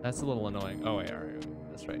 That's a little annoying. Oh, wait, alright.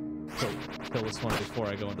 That's right. Kill this one before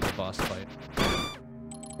I go into the boss fight.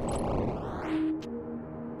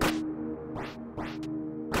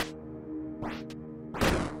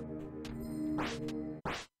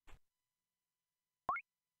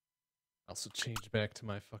 Also change back to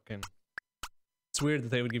my fucking... It's weird that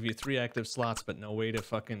they would give you 3 active slots, but no way to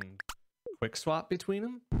fucking quick swap between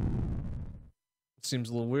them. It seems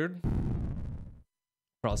a little weird.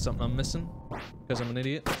 Probably something I'm missing, because I'm an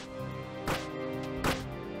idiot.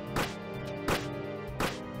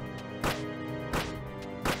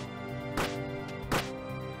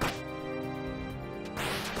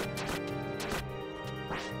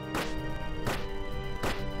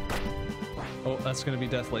 Oh, that's gonna be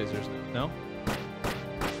death lasers now. No?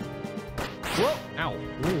 Whoa! Ow!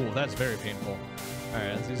 Ooh, that's very painful.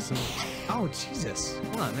 Alright, let's do some... Oh, Jesus!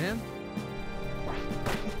 Come on, man.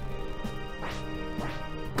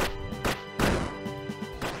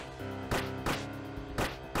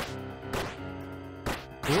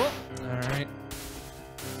 Whoop! Alright.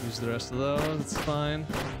 Use the rest of those, it's fine.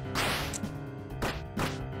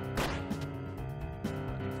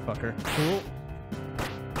 You fucker. Cool.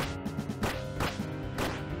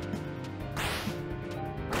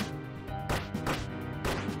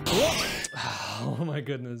 Oh my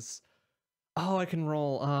goodness. Oh, I can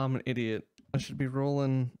roll. I'm an idiot. I should be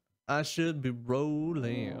rolling. I should be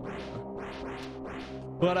rolling.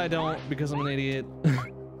 But I don't because I'm an idiot.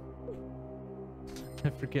 I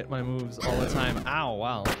forget my moves all the time. Ow,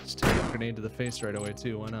 wow. Just take a grenade to the face right away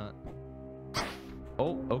too. Why not?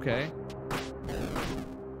 Oh, okay.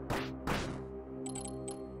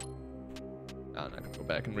 I'm not gonna go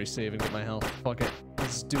back and resave and get my health. Fuck it.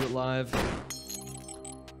 Let's do it live.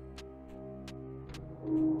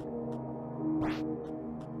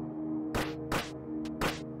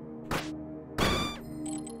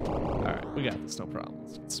 Alright, we got this, no problem.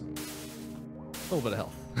 Let's get some... a little bit of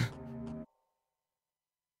health.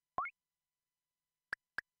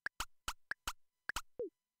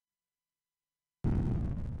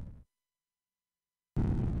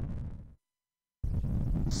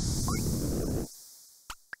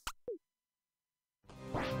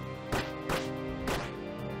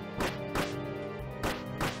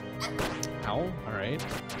 Ow, alright.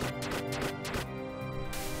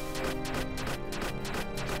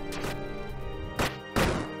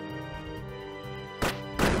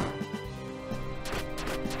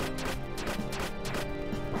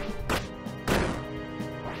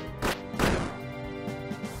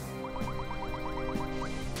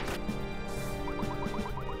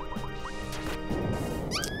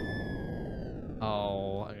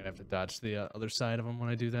 Oh, I'm gonna have to dodge the other side of him when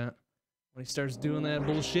I do that. When he starts doing that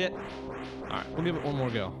bullshit. Alright, we'll give it one more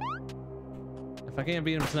go. If I can't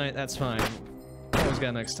beat him tonight, that's fine. Always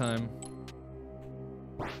got next time.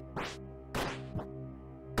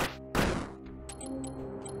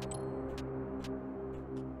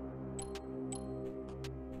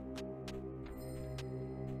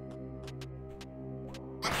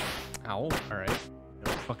 Ow, alright.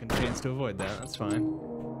 No fucking chance to avoid that, that's fine.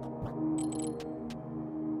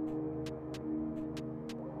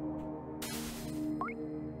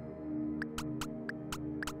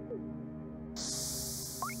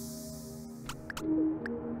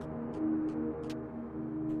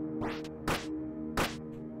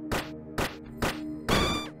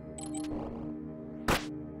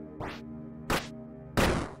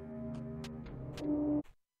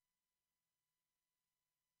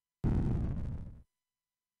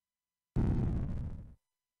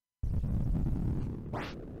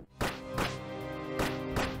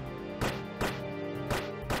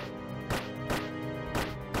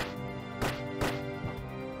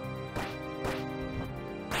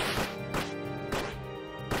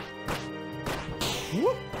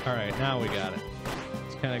 Alright, now we got it.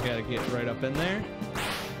 Just kind of got to get right up in there.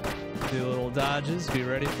 Do little dodges, be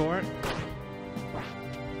ready for it.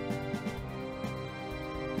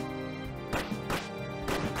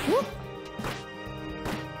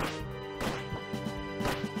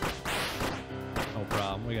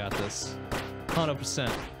 this.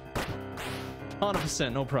 100%.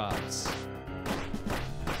 100%, no probs.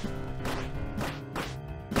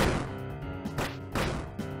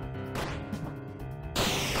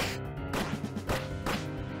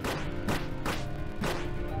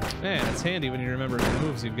 Man, it's handy when you remember the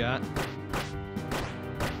moves you've got.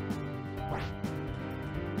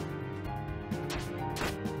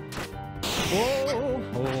 Whoa!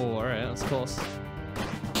 Oh, all right, that's close.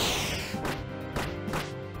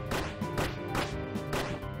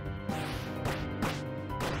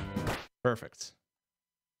 Perfect.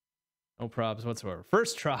 No probs whatsoever.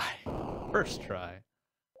 First try. First try.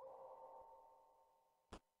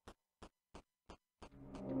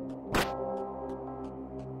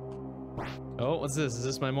 Oh, what's this? Is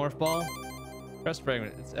this my morph ball? Crest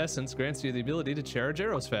fragment. Its essence grants you the ability to charge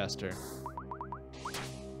arrows faster.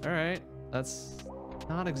 Alright. That's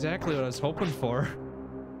not exactly what I was hoping for.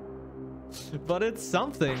 But it's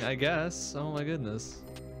something, I guess. Oh my goodness.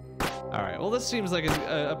 Alright, well this seems like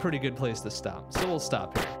a pretty good place to stop. So we'll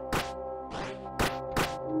stop here.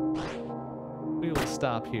 We will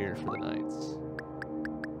stop here for the night.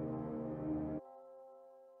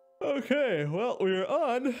 Okay, well, we're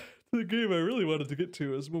on to the game I really wanted to get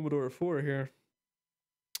to, is Momodora 4 here.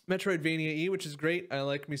 Metroidvania E, which is great. I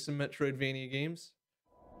like me some Metroidvania games.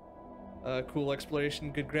 Cool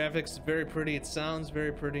exploration, good graphics, very pretty. It sounds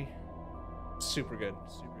very pretty. Super good,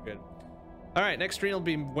 super good. All right, next stream will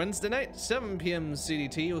be Wednesday night, 7 p.m.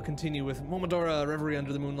 CDT. We'll continue with Momodora Reverie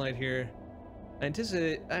under the Moonlight here. I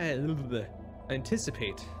anticipate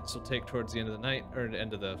this will take towards the end of the night, or the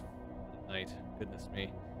end of the night. Goodness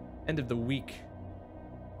me, end of the week.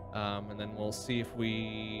 And then we'll see if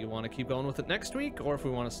we want to keep going with it next week, or if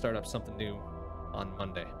we want to start up something new on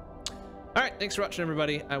Monday. All right, thanks for watching,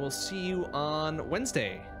 everybody. I will see you on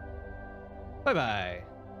Wednesday. Bye-bye.